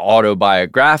it's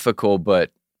autobiographical,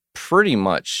 but pretty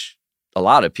much a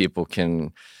lot of people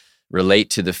can relate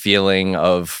to the feeling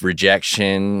of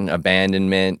rejection,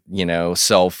 abandonment, you know,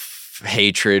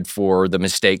 self-hatred for the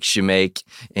mistakes you make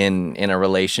in a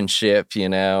relationship, you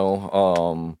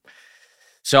know.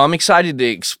 So I'm excited to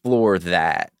explore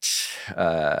that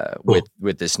Cool.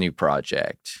 with this new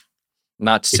project.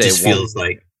 Not to It say just it won't. feels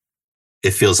like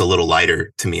it feels a little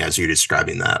lighter to me as you're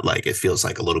describing that. Like it feels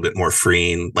like a little bit more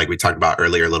freeing, like we talked about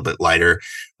earlier, a little bit lighter,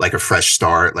 like a fresh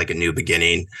start, like a new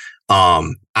beginning.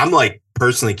 I'm like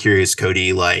personally curious,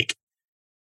 Cody, like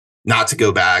not to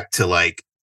go back to like,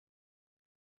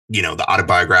 you know, the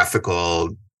autobiographical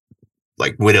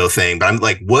like widow thing, but I'm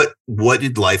like, what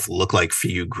did life look like for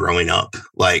you growing up?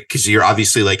 Like, because you're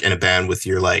obviously like in a band with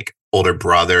your like older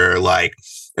brother, like,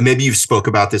 and maybe you've spoke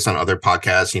about this on other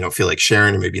podcasts, you don't feel like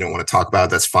sharing, or maybe you don't want to talk about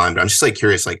it, that's fine. But I'm just like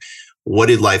curious, like, what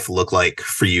did life look like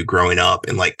for you growing up?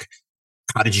 And like,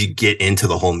 how did you get into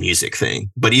the whole music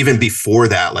thing? But even before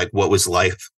that, like, what was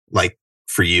life like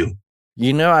for you?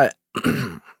 You know,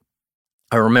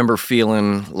 I remember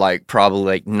feeling like probably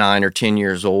like 9 or 10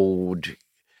 years old,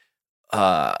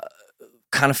 kind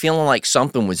of feeling like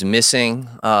something was missing.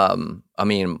 I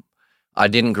mean, I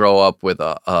didn't grow up with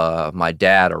my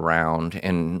dad around,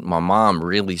 and my mom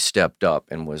really stepped up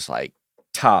and was like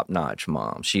top-notch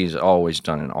mom. She's always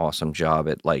done an awesome job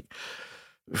at like,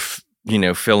 you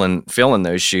know, filling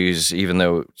those shoes, even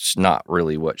though it's not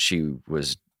really what she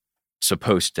was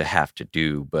supposed to have to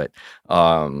do. But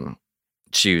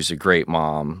she was a great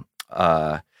mom.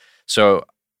 So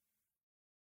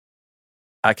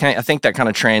I think that kind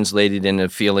of translated into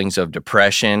feelings of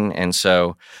depression. And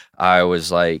so I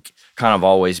was like kind of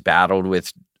always battled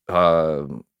with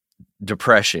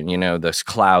depression, you know, this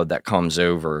cloud that comes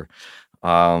over.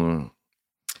 And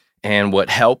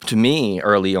what helped me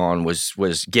early on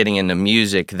was getting into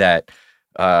music that,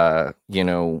 you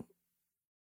know,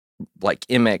 like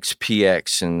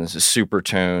MXPX and the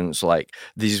Supertones, like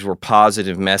these were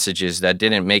positive messages that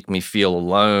didn't make me feel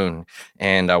alone.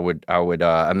 And I would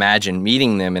imagine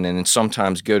meeting them, and then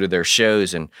sometimes go to their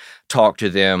shows and talk to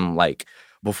them like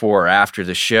before or after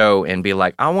the show and be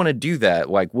like, I want to do that.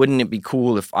 Like, wouldn't it be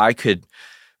cool if I could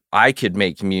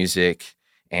make music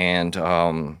and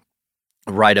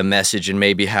write a message and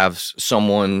maybe have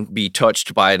someone be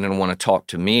touched by it and want to talk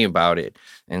to me about it.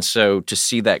 And so to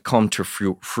see that come to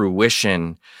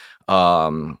fruition,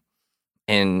 and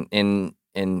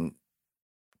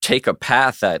take a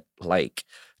path that, like,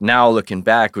 now looking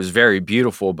back was very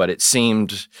beautiful, but it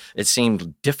seemed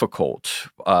difficult,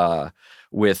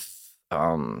 with,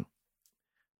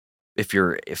 if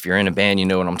you're in a band, you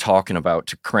know what I'm talking about,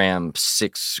 to cram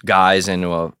 6 guys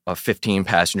into a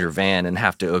 15-passenger van and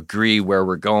have to agree where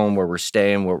we're going, where we're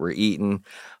staying, what we're eating,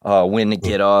 when to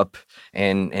get up,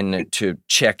 and to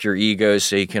check your egos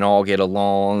so you can all get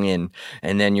along, and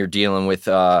then you're dealing with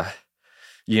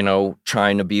you know,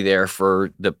 trying to be there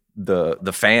for the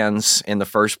fans in the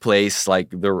first place, like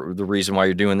the reason why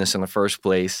you're doing this in the first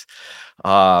place.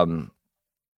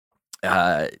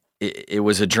 It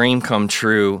was a dream come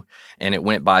true, and it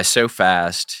went by so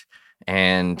fast,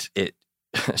 and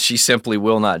she simply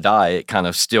will not die. It kind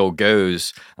of still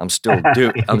goes. I'm still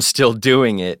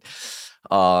doing it.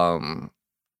 But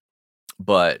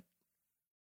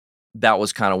that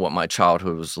was kind of what my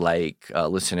childhood was like,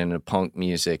 listening to punk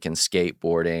music and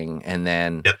skateboarding. And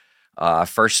then I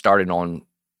first started on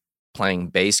playing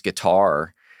bass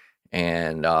guitar,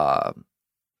 and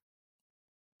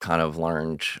kind of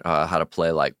learned how to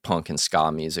play like punk and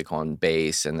ska music on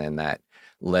bass, and then that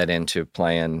led into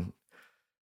playing,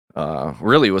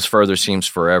 really was Further Seems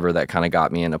Forever that kind of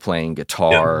got me into playing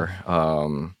guitar.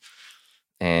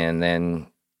 And then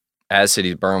As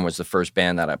Cities Burn was the first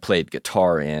band that I played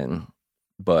guitar in,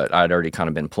 but I'd already kind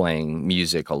of been playing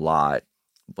music a lot.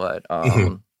 But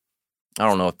I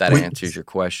don't know if that answers your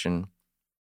question.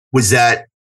 Was that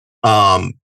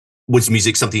was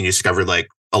music something you discovered like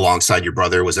alongside your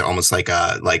brother? Was it almost like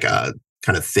a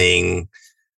kind of thing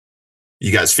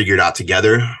you guys figured out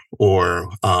together, or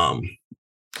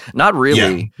not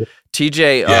really? Yeah.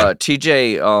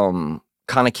 TJ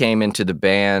kind of came into the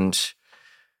band.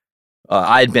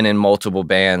 I had been in multiple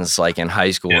bands like in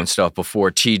high school and stuff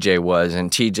before TJ was, and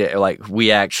TJ, like,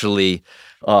 we actually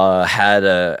had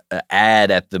a ad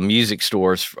at the music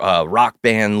stores. Rock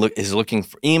band is looking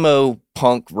for emo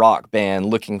punk rock band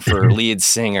looking for lead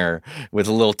singer, with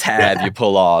a little tab you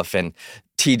pull off. And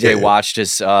TJ watched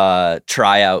us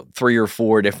try out 3 or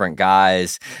 4 different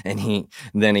guys, and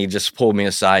then he just pulled me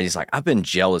aside. He's like, I've been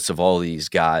jealous of all these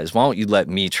guys. Why don't you let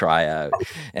me try out?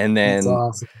 And then, That's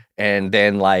awesome. And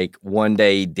then like one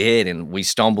day he did, and we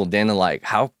stumbled in and like,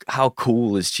 how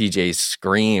cool is TJ's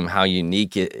scream? How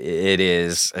unique it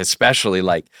is, especially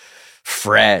like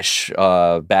fresh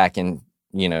back in,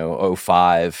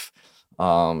 '05.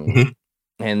 Mhm.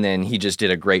 And then he just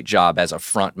did a great job as a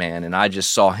front man. And I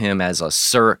just saw him as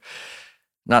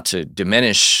not to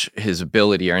diminish his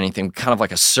ability or anything, kind of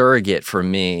like a surrogate for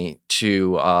me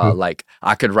to like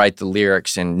I could write the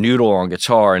lyrics and noodle on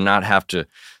guitar and not have to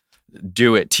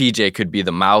do it. TJ could be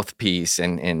the mouthpiece,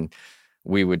 and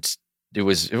we would. It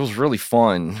was really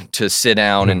fun to sit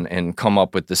down and come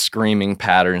up with the screaming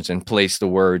patterns and place the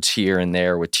words here and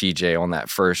there with TJ on that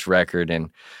first record. And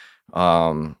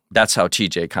that's how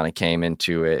TJ kind of came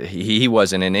into it. He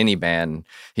wasn't in any band.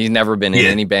 He's never been in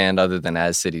any band other than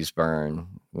As Cities Burn,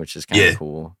 which is kind of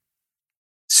cool.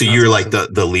 So you're like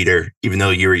the leader, even though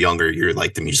you were younger, you're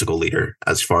like the musical leader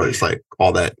as far as like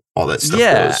all that stuff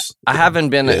goes. I haven't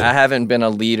been a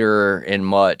leader in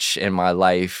much in my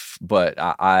life, but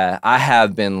I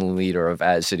have been the leader of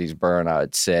As Cities Burn, I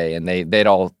would say, and they'd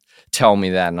all tell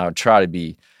me that, and I would try to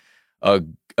be a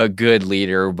good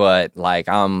leader, but like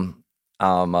I'm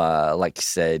like you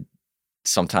said,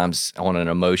 sometimes on an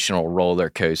emotional roller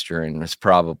coaster, and it's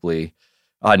probably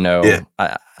I know.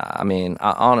 I mean,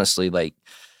 I honestly, like,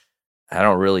 I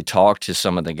don't really talk to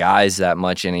some of the guys that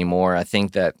much anymore. I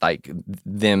think that like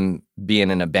them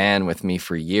being in a band with me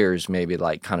for years maybe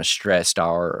like kind of stressed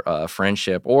our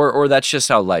friendship, or that's just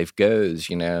how life goes,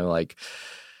 like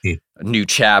new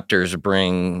chapters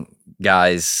bring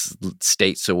guys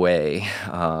states away,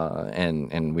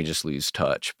 and we just lose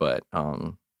touch. But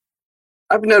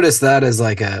I've noticed that as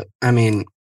like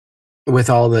with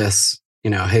all this,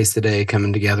 Haste the Day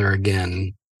coming together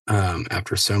again,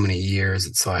 after so many years,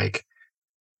 it's like,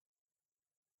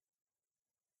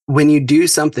 when you do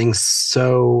something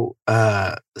so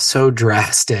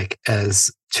drastic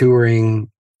as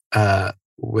touring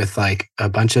with like a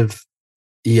bunch of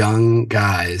young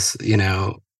guys,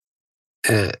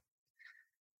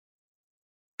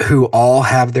 who all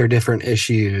have their different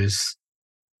issues,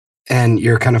 and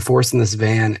you're kind of forced in this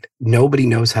van, nobody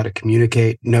knows how to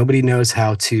communicate, nobody knows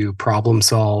how to problem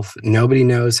solve, nobody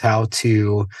knows how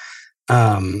to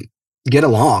get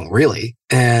along, really.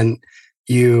 And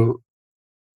you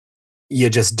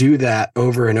just do that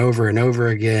over and over and over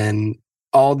again.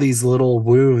 All these little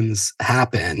wounds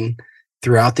happen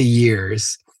throughout the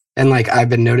years. And like I've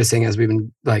been noticing as we've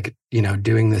been like,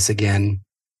 doing this again,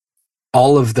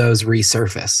 all of those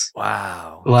resurface.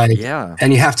 Wow. Like, yeah.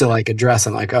 And you have to like address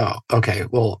them like, oh, okay,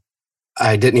 well,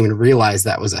 I didn't even realize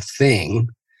that was a thing.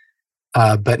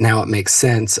 But now it makes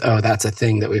sense. Oh, that's a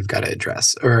thing that we've got to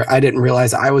address. Or I didn't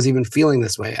realize I was even feeling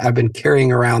this way. I've been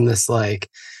carrying around this like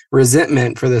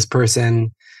resentment for this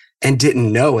person and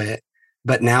didn't know it.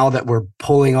 But now that we're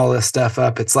pulling all this stuff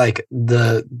up, it's like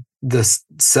the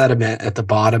sediment at the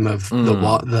bottom of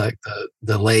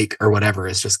the lake or whatever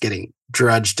is just getting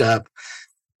drudged up.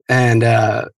 And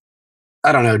I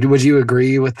don't know. Would you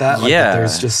agree with that? Like, that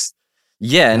there's just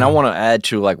and I want to add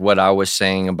to like what I was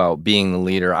saying about being the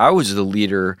leader. I was the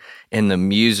leader in the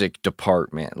music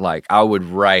department. Like I would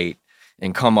write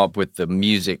and come up with the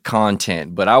music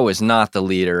content, but I was not the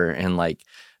leader in like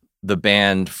the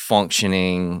band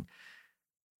functioning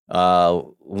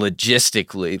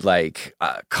logistically. Like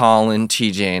Colin,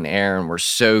 TJ, and Aaron were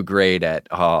so great at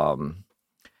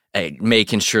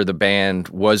making sure the band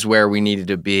was where we needed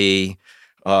to be,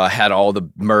 had all the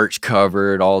merch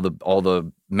covered, all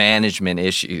the management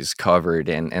issues covered,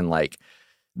 and like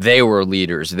they were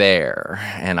leaders there,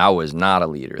 and I was not a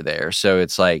leader there. So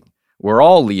it's like we're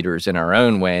all leaders in our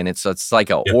own way, and it's like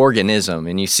an organism.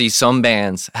 And you see some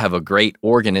bands have a great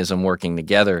organism working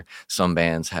together, some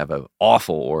bands have an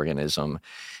awful organism,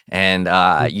 and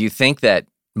you think that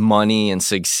money and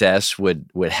success would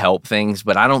help things,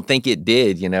 but I don't think it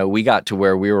did. We got to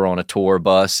where we were on a tour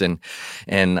bus and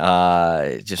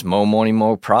just more money,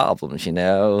 more problems,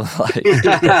 like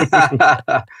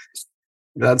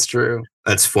That's true.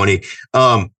 That's funny.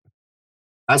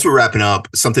 As we're wrapping up,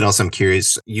 something else I'm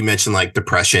curious. You mentioned like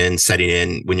depression setting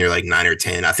in when you're like 9 or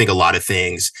 10. I think a lot of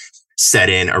things set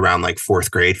in around like 4th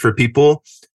grade for people.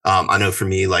 I know for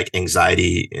me, like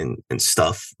anxiety and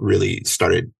stuff really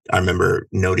started. I remember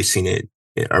noticing it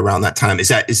around that time.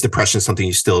 Is depression something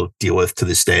you still deal with to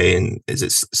this day? And is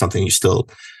it something you still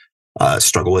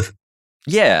struggle with?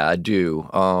 Yeah, I do.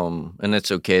 And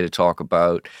it's okay to talk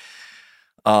about.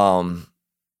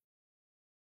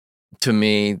 To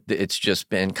me, it's just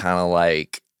been kind of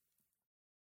like,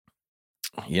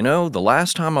 the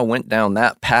last time I went down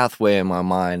that pathway in my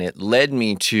mind, it led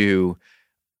me to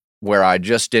where I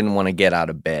just didn't want to get out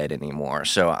of bed anymore.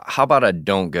 So how about I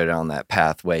don't go down that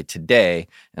pathway today,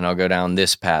 and I'll go down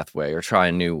this pathway or try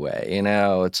a new way?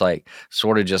 It's like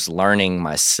sort of just learning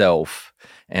myself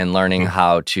and learning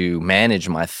how to manage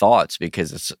my thoughts,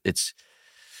 because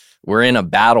we're in a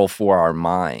battle for our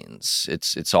minds.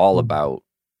 It's all about,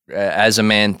 as a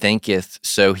man thinketh,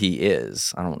 so he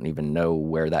is. I don't even know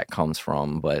where that comes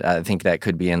from, but I think that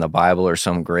could be in the Bible, or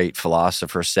some great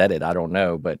philosopher said it. I don't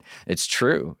know, but it's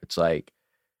true. It's like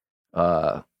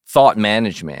thought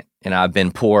management, and I've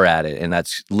been poor at it, and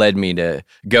that's led me to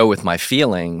go with my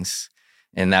feelings,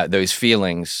 and that those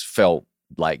feelings felt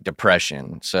like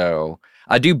depression. So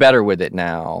I do better with it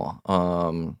now.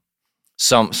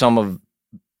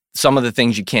 Some of the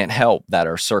things you can't help that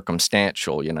are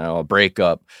circumstantial, a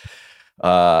breakup.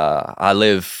 I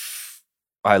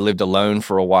lived alone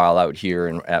for a while out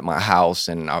here at my house,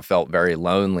 and I felt very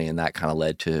lonely, and that kind of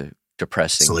led to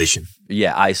depressing. Isolation.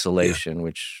 Yeah, isolation,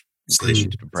 which Isolation.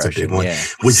 leads to depression. That's a big one. Yeah.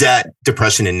 Was that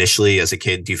depression initially as a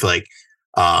kid? Do you feel like,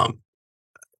 and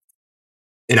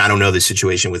I don't know the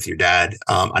situation with your dad.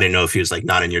 I didn't know if he was like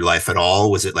not in your life at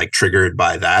all. Was it like triggered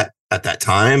by that at that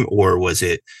time, or was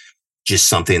it just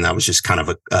something that was just kind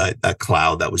of a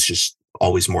cloud that was just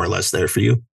always more or less there for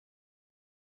you?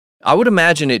 I would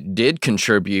imagine it did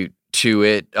contribute to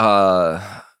it. I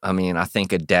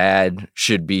think a dad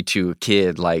should be to a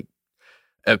kid, like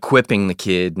equipping the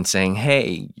kid and saying,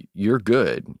 "Hey, you're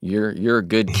good. You're a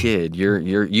good kid.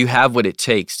 You have what it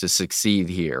takes to succeed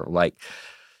here." Like,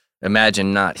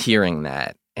 imagine not hearing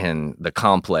that, and the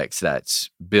complex that's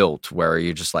built, where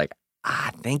you're just like,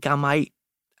 I think I might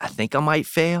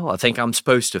fail. I think I'm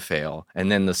supposed to fail.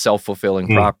 And then the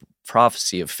self-fulfilling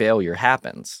prophecy of failure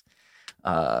happens.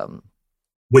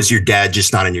 Was your dad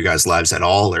just not in your guys' lives at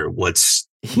all, or what's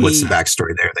the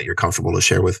backstory there that you're comfortable to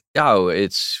share with? Oh,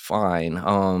 it's fine.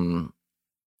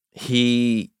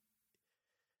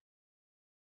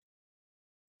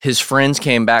 His friends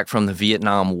came back from the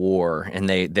Vietnam War, and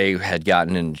they had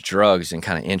gotten into drugs and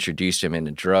kind of introduced him into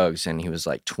drugs. And he was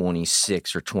like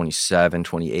 26 or 27,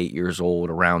 28 years old,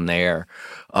 around there,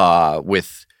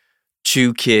 with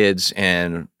 2 kids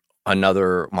and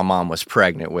my mom was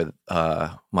pregnant with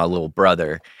my little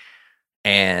brother.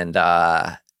 And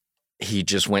he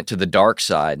just went to the dark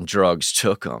side, and drugs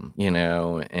took him,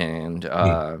 and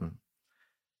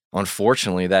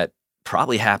unfortunately that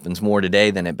probably happens more today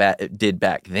than it did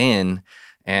back then.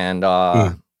 And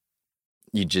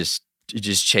you just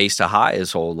chased a high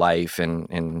his whole life,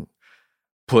 and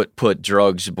put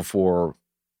drugs before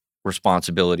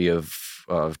responsibility of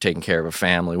taking care of a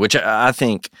family, which I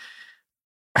think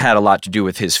had a lot to do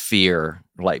with his fear,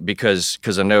 like, because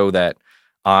I know that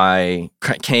I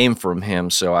came from him,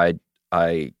 so I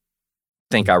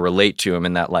think I relate to him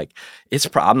in that, like,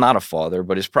 I'm not a father,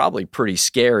 but it's probably pretty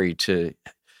scary to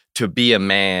be a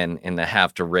man and to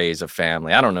have to raise a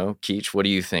family. I don't know, Keach, what do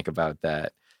you think about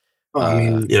that?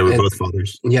 Yeah, we're both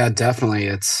fathers. Yeah, definitely.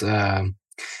 It's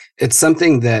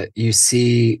something that you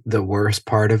see the worst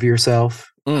part of yourself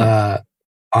on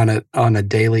a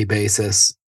daily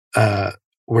basis,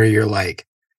 where you're like,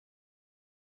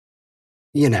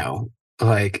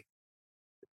 like,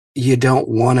 you don't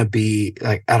want to be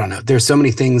like, I don't know. There's so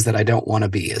many things that I don't want to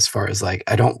be, as far as like,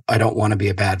 I don't want to be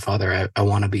a bad father. I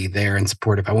want to be there and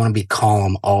supportive. I want to be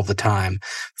calm all the time.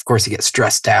 Of course, you get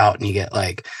stressed out, and you get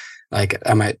like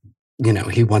I might,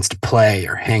 he wants to play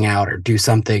or hang out or do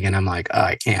something, and I'm like, oh,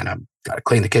 I can't. I've got to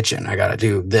clean the kitchen. I got to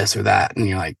do this or that. And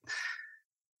you're like,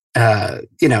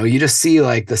 you just see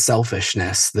like the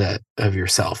selfishness of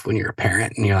yourself when you're a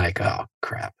parent, and you're like, oh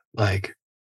crap. Like,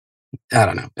 I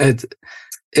don't know. It's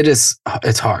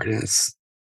hard, and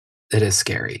it is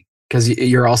scary, because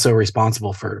you're also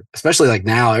responsible for, especially like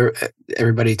now,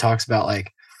 everybody talks about,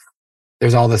 like,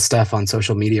 there's all this stuff on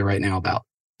social media right now about,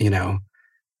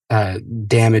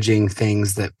 damaging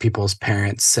things that people's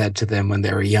parents said to them when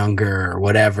they were younger or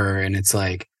whatever. And it's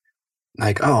like,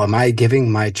 oh, am I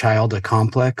giving my child a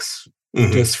complex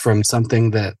just from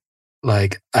something that,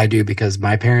 like, I do because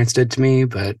my parents did to me,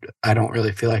 but I don't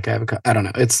really feel like I have I don't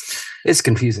know. It's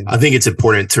confusing. I think it's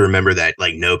important to remember that,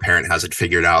 like, no parent has it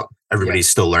figured out. Everybody's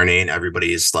still learning.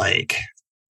 Everybody's like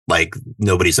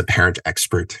nobody's a parent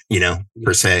expert,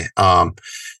 per se.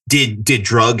 Did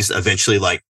drugs eventually,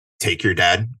 like, take your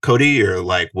dad, Cody, or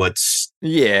like what's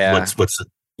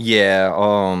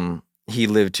he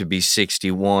lived to be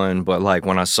 61, but like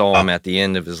when I saw him at the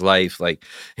end of his life, like,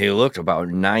 he looked about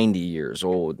 90 years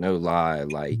old, no lie.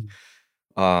 Like,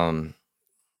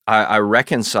 I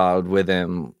reconciled with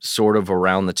him sort of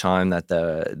around the time that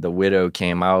the widow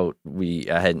came out.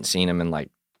 I hadn't seen him in like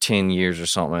 10 years or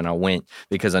something. And I went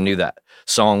because I knew that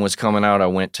song was coming out. I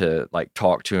went to like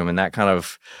talk to him, and that kind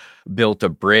of built a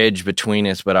bridge between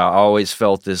us. But I always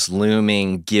felt this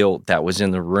looming guilt that was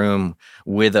in the room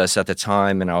with us at the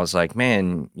time. And I was like,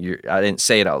 man, I didn't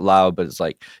say it out loud, but it's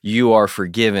like, you are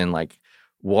forgiven, like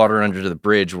water under the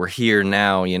bridge. We're here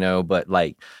now, but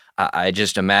like, I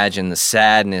just imagine the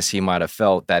sadness he might have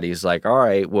felt, that he's like, all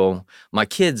right, well, my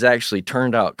kids actually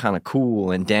turned out kind of cool,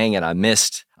 and dang it, I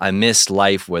missed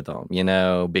life with them,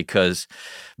 because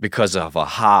of a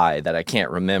high that I can't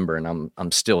remember, and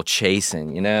I'm still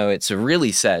chasing. It's a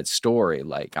really sad story.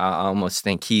 Like, I almost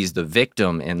think he's the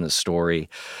victim in the story,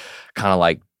 kind of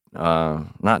like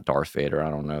not Darth Vader. I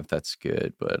don't know if that's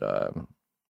good, but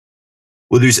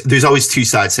well, there's always two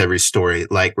sides to every story,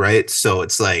 like, right? So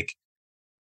it's like,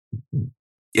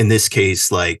 in this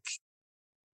case, like,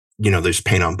 there's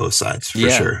pain on both sides for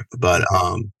sure. But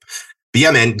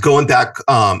yeah, man, going back,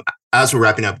 as we're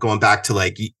wrapping up, going back to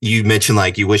like, you mentioned,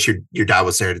 like, you wish your dad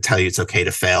was there to tell you it's okay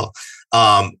to fail.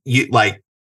 We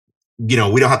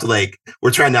don't have to, like,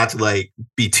 we're trying not to like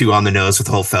be too on the nose with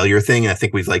the whole failure thing. And I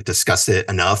think we've like discussed it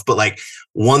enough, but like,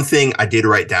 one thing I did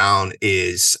write down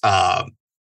is,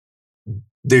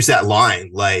 there's that line,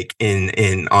 like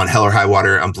in on Hell or High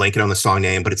Water, I'm blanking on the song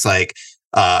name, but it's like,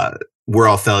 we're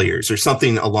all failures or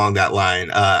something along that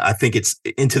line. I think it's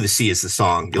Into the Sea is the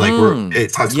song. Like,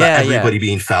 it talks about everybody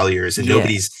being failures, and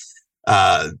nobody's,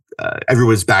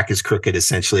 everyone's back is crooked,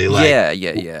 essentially. Like,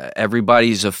 yeah.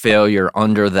 Everybody's a failure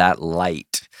under that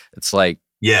light. It's like,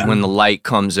 when the light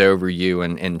comes over you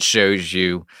and shows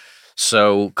you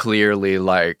so clearly,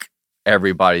 like,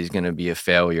 everybody's going to be a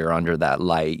failure under that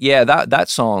light. Yeah, that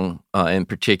song in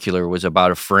particular was about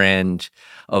a friend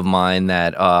of mine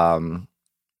that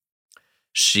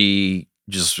she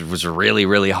just was really,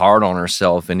 really hard on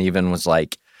herself, and even was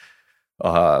like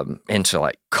into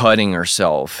like cutting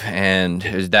herself. And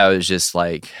that was just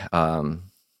like, when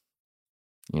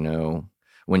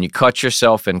you cut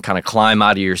yourself and kind of climb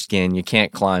out of your skin, you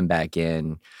can't climb back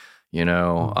in,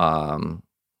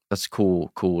 That's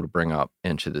cool to bring up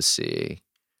Into the Sea.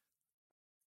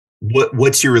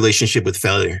 What's your relationship with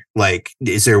failure? Like,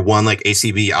 is there one like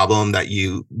ACB album that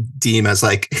you deem as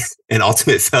like an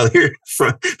ultimate failure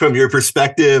from your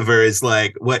perspective, or is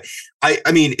like what?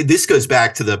 I mean, this goes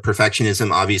back to the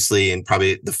perfectionism, obviously, and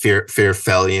probably the fear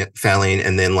failing,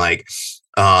 and then like,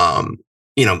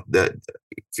 the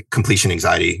completion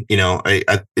anxiety.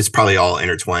 It's probably all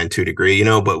intertwined to a degree.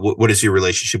 But what does your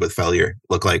relationship with failure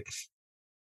look like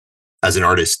as an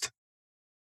artist?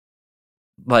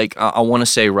 Like, I want to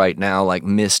say right now, like,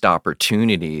 missed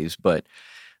opportunities, but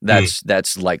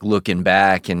that's like looking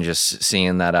back and just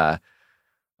seeing that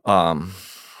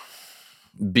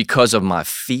because of my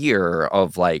fear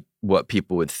of like what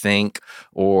people would think,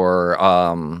 or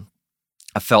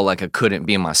I felt like I couldn't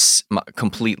be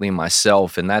completely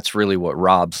myself, and that's really what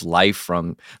robs life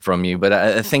from you. But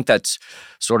I think that's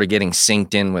sort of getting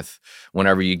synced in with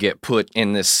whenever you get put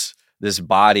in this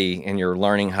body and you're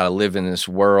learning how to live in this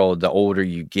world. The older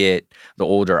you get, the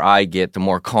older I get, the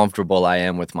more comfortable I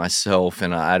am with myself,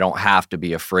 and I don't have to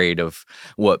be afraid of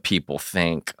what people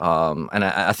think. And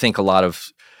I think a lot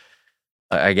of,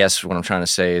 I guess what I'm trying to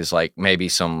say is like maybe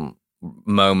some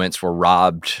moments were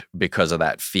robbed because of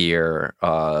that fear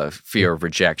of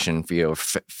rejection, fear of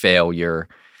failure,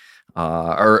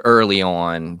 or early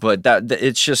on. But that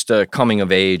it's just a coming of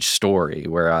age story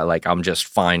where I'm just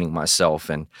finding myself,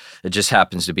 and it just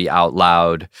happens to be out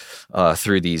loud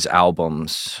through these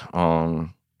albums.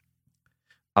 I'm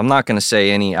not going to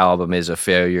say any album is a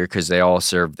failure, because they all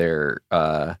serve their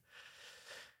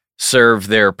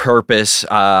purpose.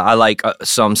 I like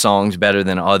some songs better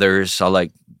than others. I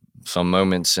like some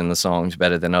moments in the songs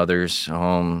better than others.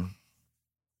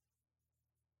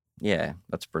 Yeah,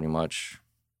 that's pretty much.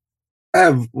 I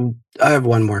have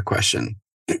one more question.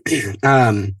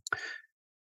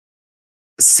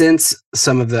 Since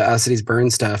some of the As Cities Burn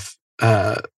stuff,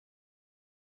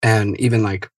 and even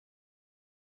like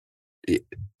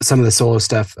some of the solo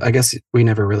stuff, I guess we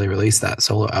never really released that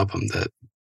solo album that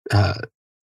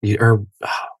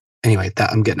anyway,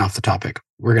 that I'm getting off the topic.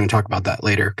 We're going to talk about that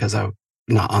later because I'm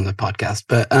not on the podcast.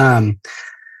 But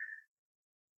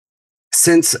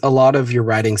since a lot of your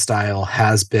writing style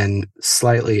has been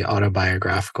slightly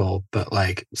autobiographical, but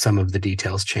like some of the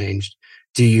details changed,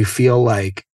 do you feel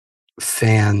like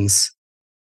fans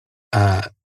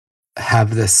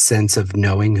have this sense of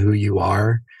knowing who you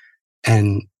are?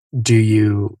 And do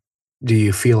you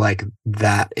feel like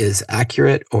that is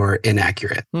accurate or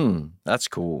inaccurate? That's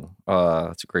cool.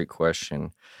 That's a great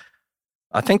question.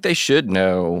 I think they should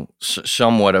know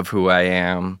somewhat of who I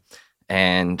am.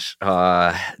 And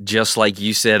just like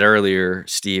you said earlier,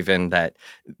 Stephen,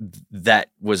 that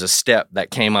was a step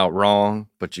that came out wrong,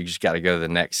 but you just got to go to the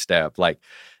next step. Like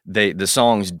the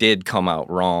songs did come out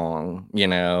wrong, you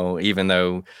know, even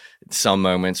though some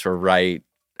moments were right.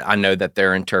 I know that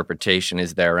their interpretation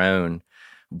is their own,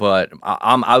 but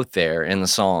I'm out there in the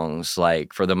songs.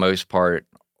 Like for the most part,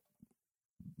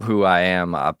 who I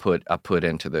am, I put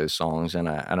into those songs, and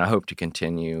I hope to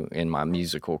continue in my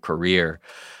musical career.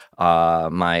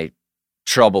 My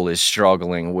trouble is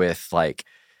struggling with like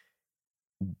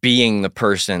being the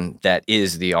person that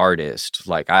is the artist.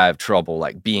 Like I have trouble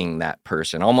like being that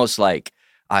person. Almost like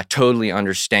I totally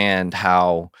understand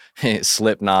how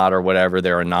Slipknot or whatever,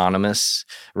 they're anonymous,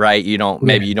 right?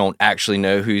 Maybe you don't actually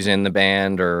know who's in the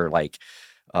band, or like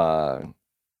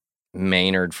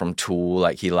Maynard from Tool,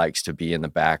 like he likes to be in the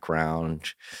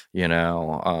background, you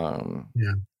know.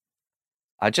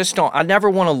 I never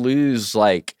want to lose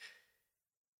like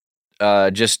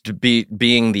just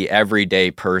being the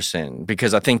everyday person,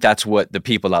 because I think that's what the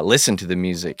people that listen to the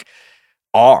music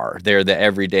are. They're the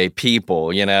everyday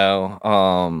people, you know.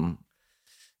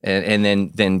 And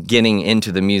then getting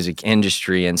into the music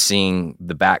industry and seeing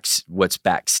what's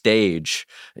backstage.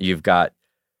 You've got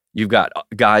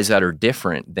guys that are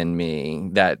different than me,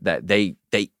 that they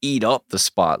eat up the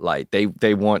spotlight.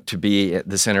 They want to be at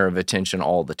the center of attention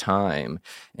all the time,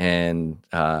 and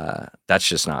that's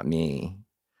just not me.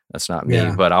 That's not me.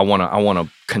 Yeah. But I want to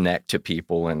connect to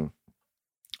people, and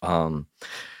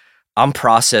I'm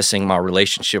processing my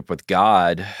relationship with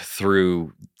God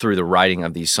through the writing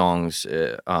of these songs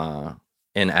in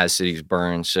As Cities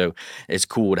Burn. So it's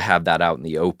cool to have that out in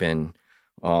the open.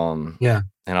 And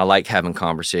I like having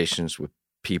conversations with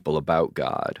people about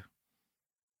God.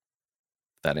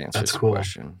 That answers That's the cool.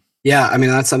 question. Yeah, I mean,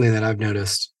 that's something that I've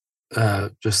noticed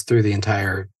just through the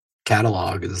entire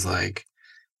catalog is like,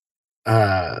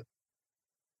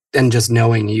 and just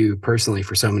knowing you personally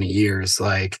for so many years,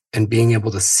 like, and being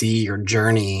able to see your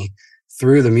journey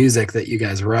through the music that you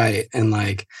guys write. And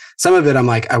like some of it, I'm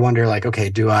like, I wonder, like, okay,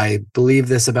 do I believe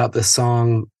this about this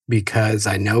song because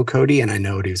I know Cody and I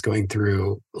know what he was going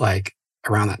through like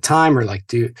around that time, or like,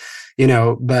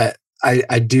 but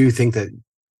I do think that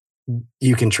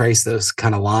you can trace those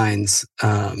kind of lines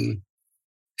and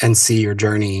see your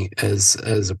journey as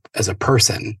a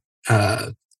person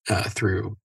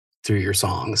through your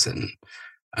songs. And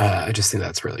I just think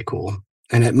that's really cool.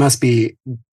 And it must be,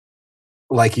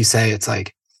 like you say, it's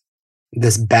like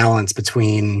this balance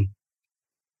between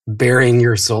burying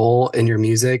your soul in your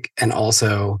music and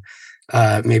also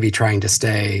maybe trying to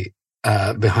stay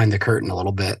behind the curtain a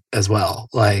little bit as well.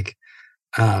 Like,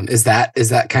 is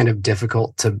that kind of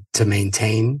difficult to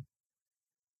maintain?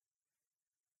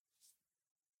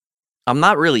 I'm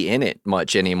not really in it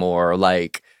much anymore.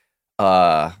 Like,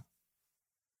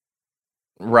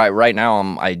 right now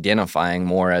I'm identifying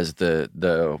more as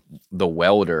the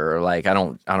welder. Like I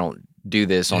don't do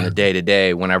this on the day to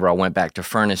day. Whenever I went back to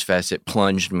Furnace Fest, it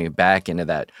plunged me back into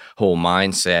that whole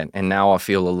mindset. And now I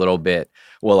feel a little bit,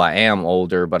 well, I am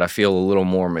older, but I feel a little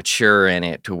more mature in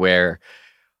it, to where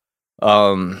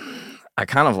I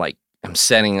kind of like I'm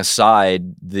setting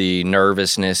aside the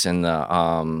nervousness and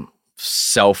the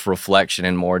self-reflection,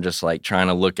 and more just like trying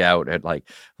to look out at like,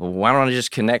 well, why don't I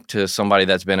just connect to somebody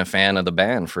that's been a fan of the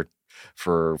band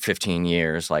for 15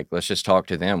 years? Like, let's just talk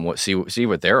to them, see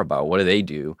what they're about. What do they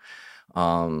do?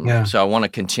 So I want to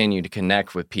continue to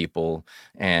connect with people,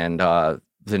 and the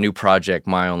new project,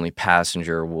 My Only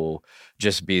Passenger, will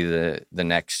just be the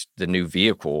new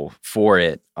vehicle for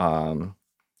it.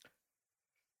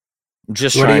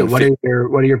 Just what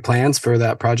are your plans for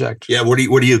that project? Yeah, what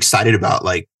are you excited about,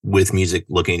 like with music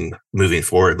moving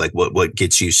forward? Like what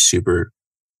gets you super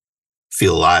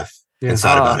feel alive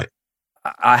inside about it?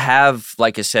 I have,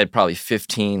 like I said, probably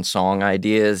 15 song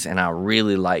ideas, and I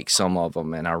really like some of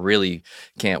them, and I really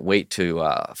can't wait to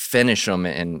finish them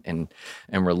and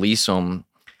release them.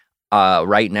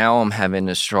 Right now, I'm having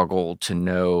to struggle to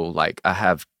know, like, I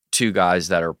have two guys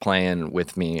that are playing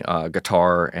with me,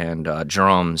 guitar and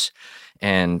drums,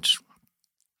 and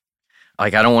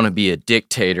like, I don't want to be a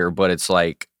dictator, but it's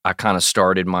like I kind of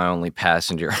started My Only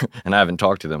Passenger, and I haven't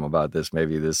talked to them about this.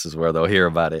 Maybe this is where they'll hear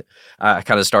about it. I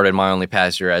kind of started My Only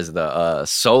Passenger as the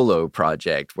solo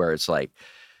project, where it's like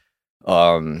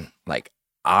I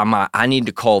need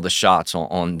to call the shots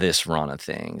on this run of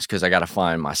things, because I got to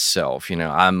find myself. You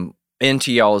know, I'm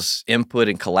into y'all's input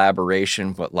and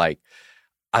collaboration, but like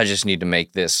I just need to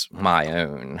make this my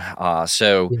own.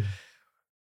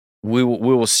 We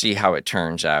will see how it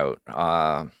turns out.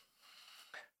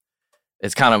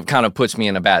 it's kind of puts me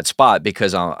in a bad spot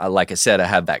because like I said, I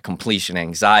have that completion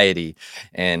anxiety,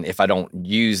 and if I don't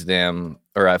use them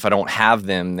or if I don't have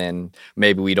them, then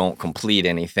maybe we don't complete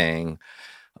anything.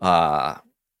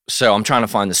 So I'm trying to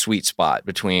find the sweet spot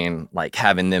between like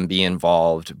having them be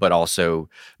involved, but also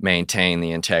maintain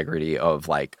the integrity of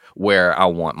like where I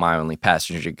want My Only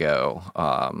Passenger to go,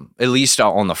 at least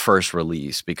on the first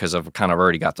release, because I've kind of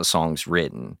already got the songs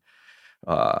written,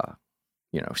 70%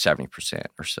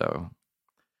 or so.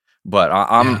 But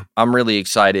I'm really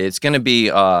excited. It's going to be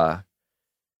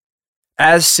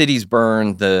As Cities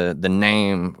Burn. The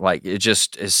name, like, it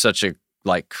just is such a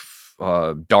like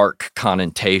dark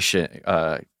connotation.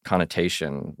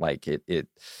 Like it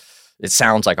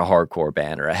sounds like a hardcore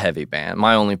band or a heavy band.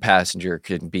 My Only Passenger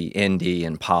could be indie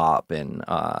and pop, and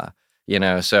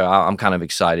so I'm kind of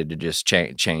excited to just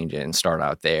change it and start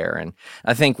out there. And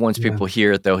I think once people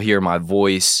hear it, they'll hear my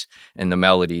voice and the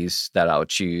melodies that I'll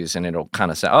choose, and it'll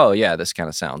kind of say, oh yeah, this kind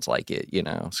of sounds like it,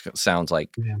 sounds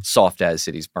like Soft As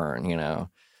Cities Burn,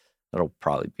 that'll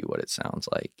probably be what it sounds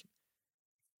like.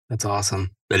 That's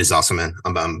awesome. That is awesome, man.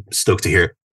 I'm stoked to hear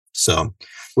it. So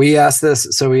we asked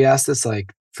this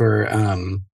like for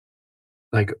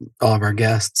like all of our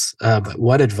guests, but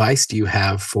what advice do you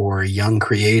have for young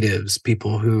creatives,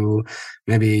 people who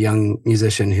maybe a young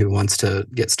musician who wants to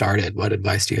get started? What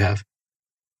advice do you have?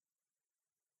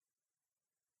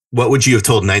 What would you have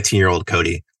told 19-year-old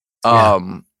Cody?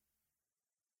 I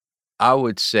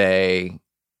would say,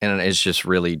 and it's just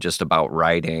really just about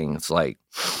writing. It's like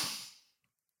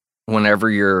whenever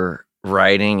you're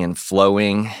writing and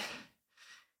flowing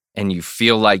and you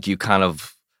feel like you kind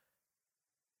of,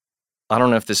 I don't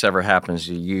know if this ever happens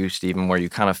to you, Stephen, where you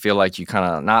kind of feel like you kind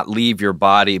of not leave your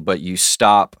body, but you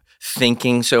stop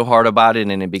thinking so hard about it,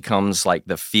 and it becomes like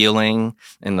the feeling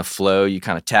and the flow. You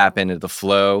kind of tap into the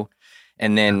flow,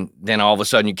 and then all of a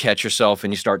sudden you catch yourself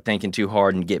and you start thinking too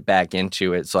hard and get back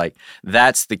into it. It's like,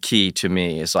 that's the key to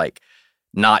me. It's like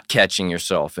not catching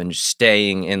yourself and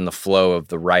staying in the flow of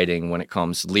the writing when it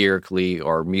comes lyrically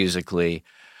or musically.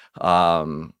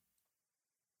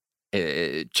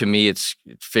 To me, it's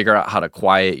figure out how to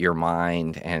quiet your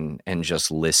mind and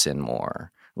just listen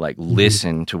more. Like,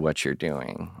 listen to what you're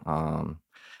doing.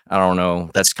 I don't know.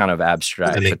 That's kind of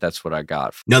abstract, but that's what I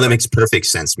got. No, that makes perfect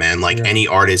sense, man. Like any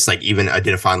artist, like even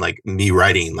identifying like me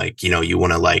writing, like, you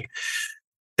want to like,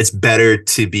 it's better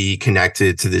to be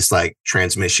connected to this like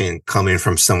transmission coming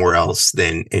from somewhere else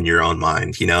than in your own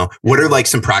mind. What are like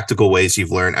some practical ways you've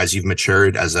learned as you've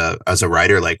matured as a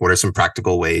writer? Like, what are some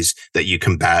practical ways that you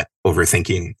combat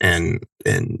overthinking and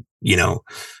kind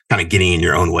of getting in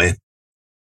your own way?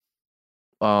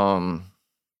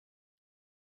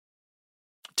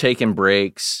 Taking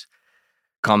breaks,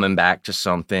 coming back to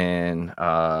something,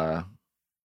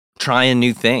 trying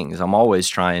new things. I'm always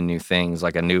trying new things.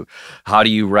 Like how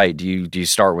do you write? Do you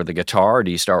start with a guitar?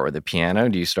 Do you start with a piano?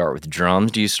 Do you start with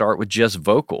drums? Do you start with just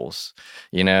vocals?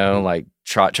 Like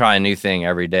try a new thing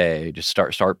every day. Just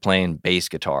start playing bass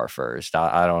guitar first.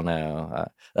 I don't know.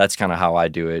 That's kind of how I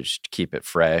do it, just to keep it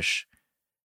fresh,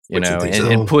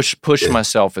 and push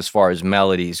myself as far as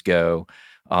melodies go.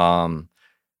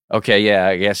 Okay,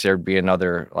 I guess there'd be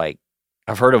another, like,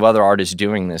 I've heard of other artists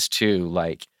doing this too.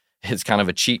 Like, it's kind of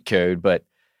a cheat code, but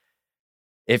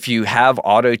if you have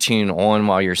auto-tune on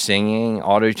while you're singing,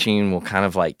 auto-tune will kind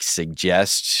of like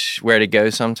suggest where to go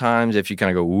sometimes. If you kind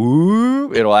of go,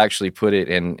 woo, it'll actually put it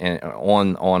in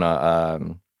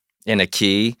a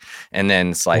key. And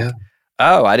then it's like,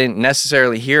 oh, I didn't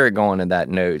necessarily hear it going to that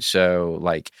note. So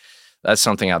like, that's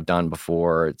something I've done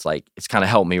before. It's like, it's kind of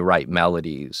helped me write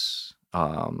melodies.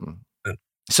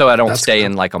 So I don't stay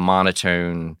in like a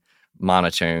monotone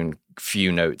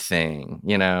few note thing,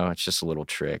 it's just a little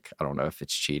trick. I don't know if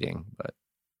it's cheating, but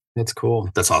that's cool.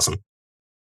 That's awesome.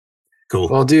 Cool.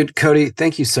 Well, dude, Cody,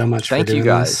 thank you so much for doing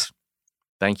this.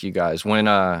 Thank you guys. When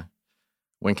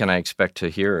can I expect to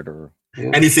hear it? Or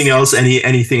anything else?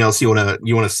 Anything else you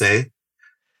wanna say,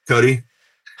 Cody?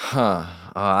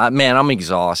 Man, I'm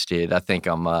exhausted. I think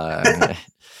I'm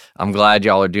I'm glad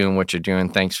y'all are doing what you're doing.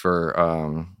 Thanks for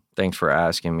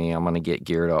asking me. I'm going to get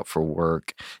geared up for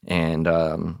work, and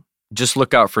just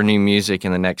look out for new music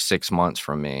in the next 6 months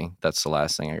from me. That's the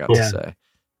last thing I got to say.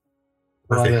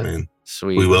 Perfect, man.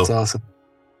 Sweet. We will. That's awesome.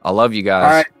 I love you guys.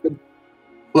 All right.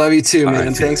 Love you too, man. Right,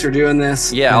 and thanks for doing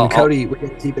this. Yeah. And Cody, we're going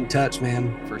to keep in touch,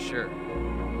 man. For sure.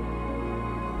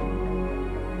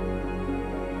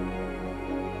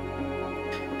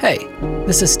 Hey,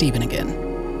 this is Stephen again.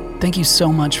 Thank you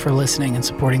so much for listening and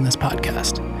supporting this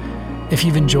podcast. If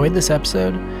you've enjoyed this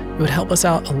episode, it would help us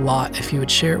out a lot if you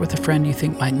would share it with a friend you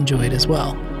think might enjoy it as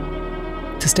well.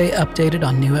 To stay updated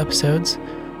on new episodes,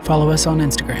 Follow us on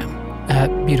Instagram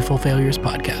at Beautiful Failures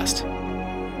Podcast.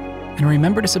 And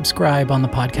remember to subscribe on the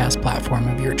podcast platform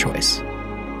of your choice.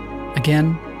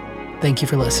 Again, thank you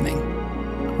for listening.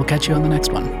 We'll catch you on the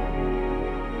next one.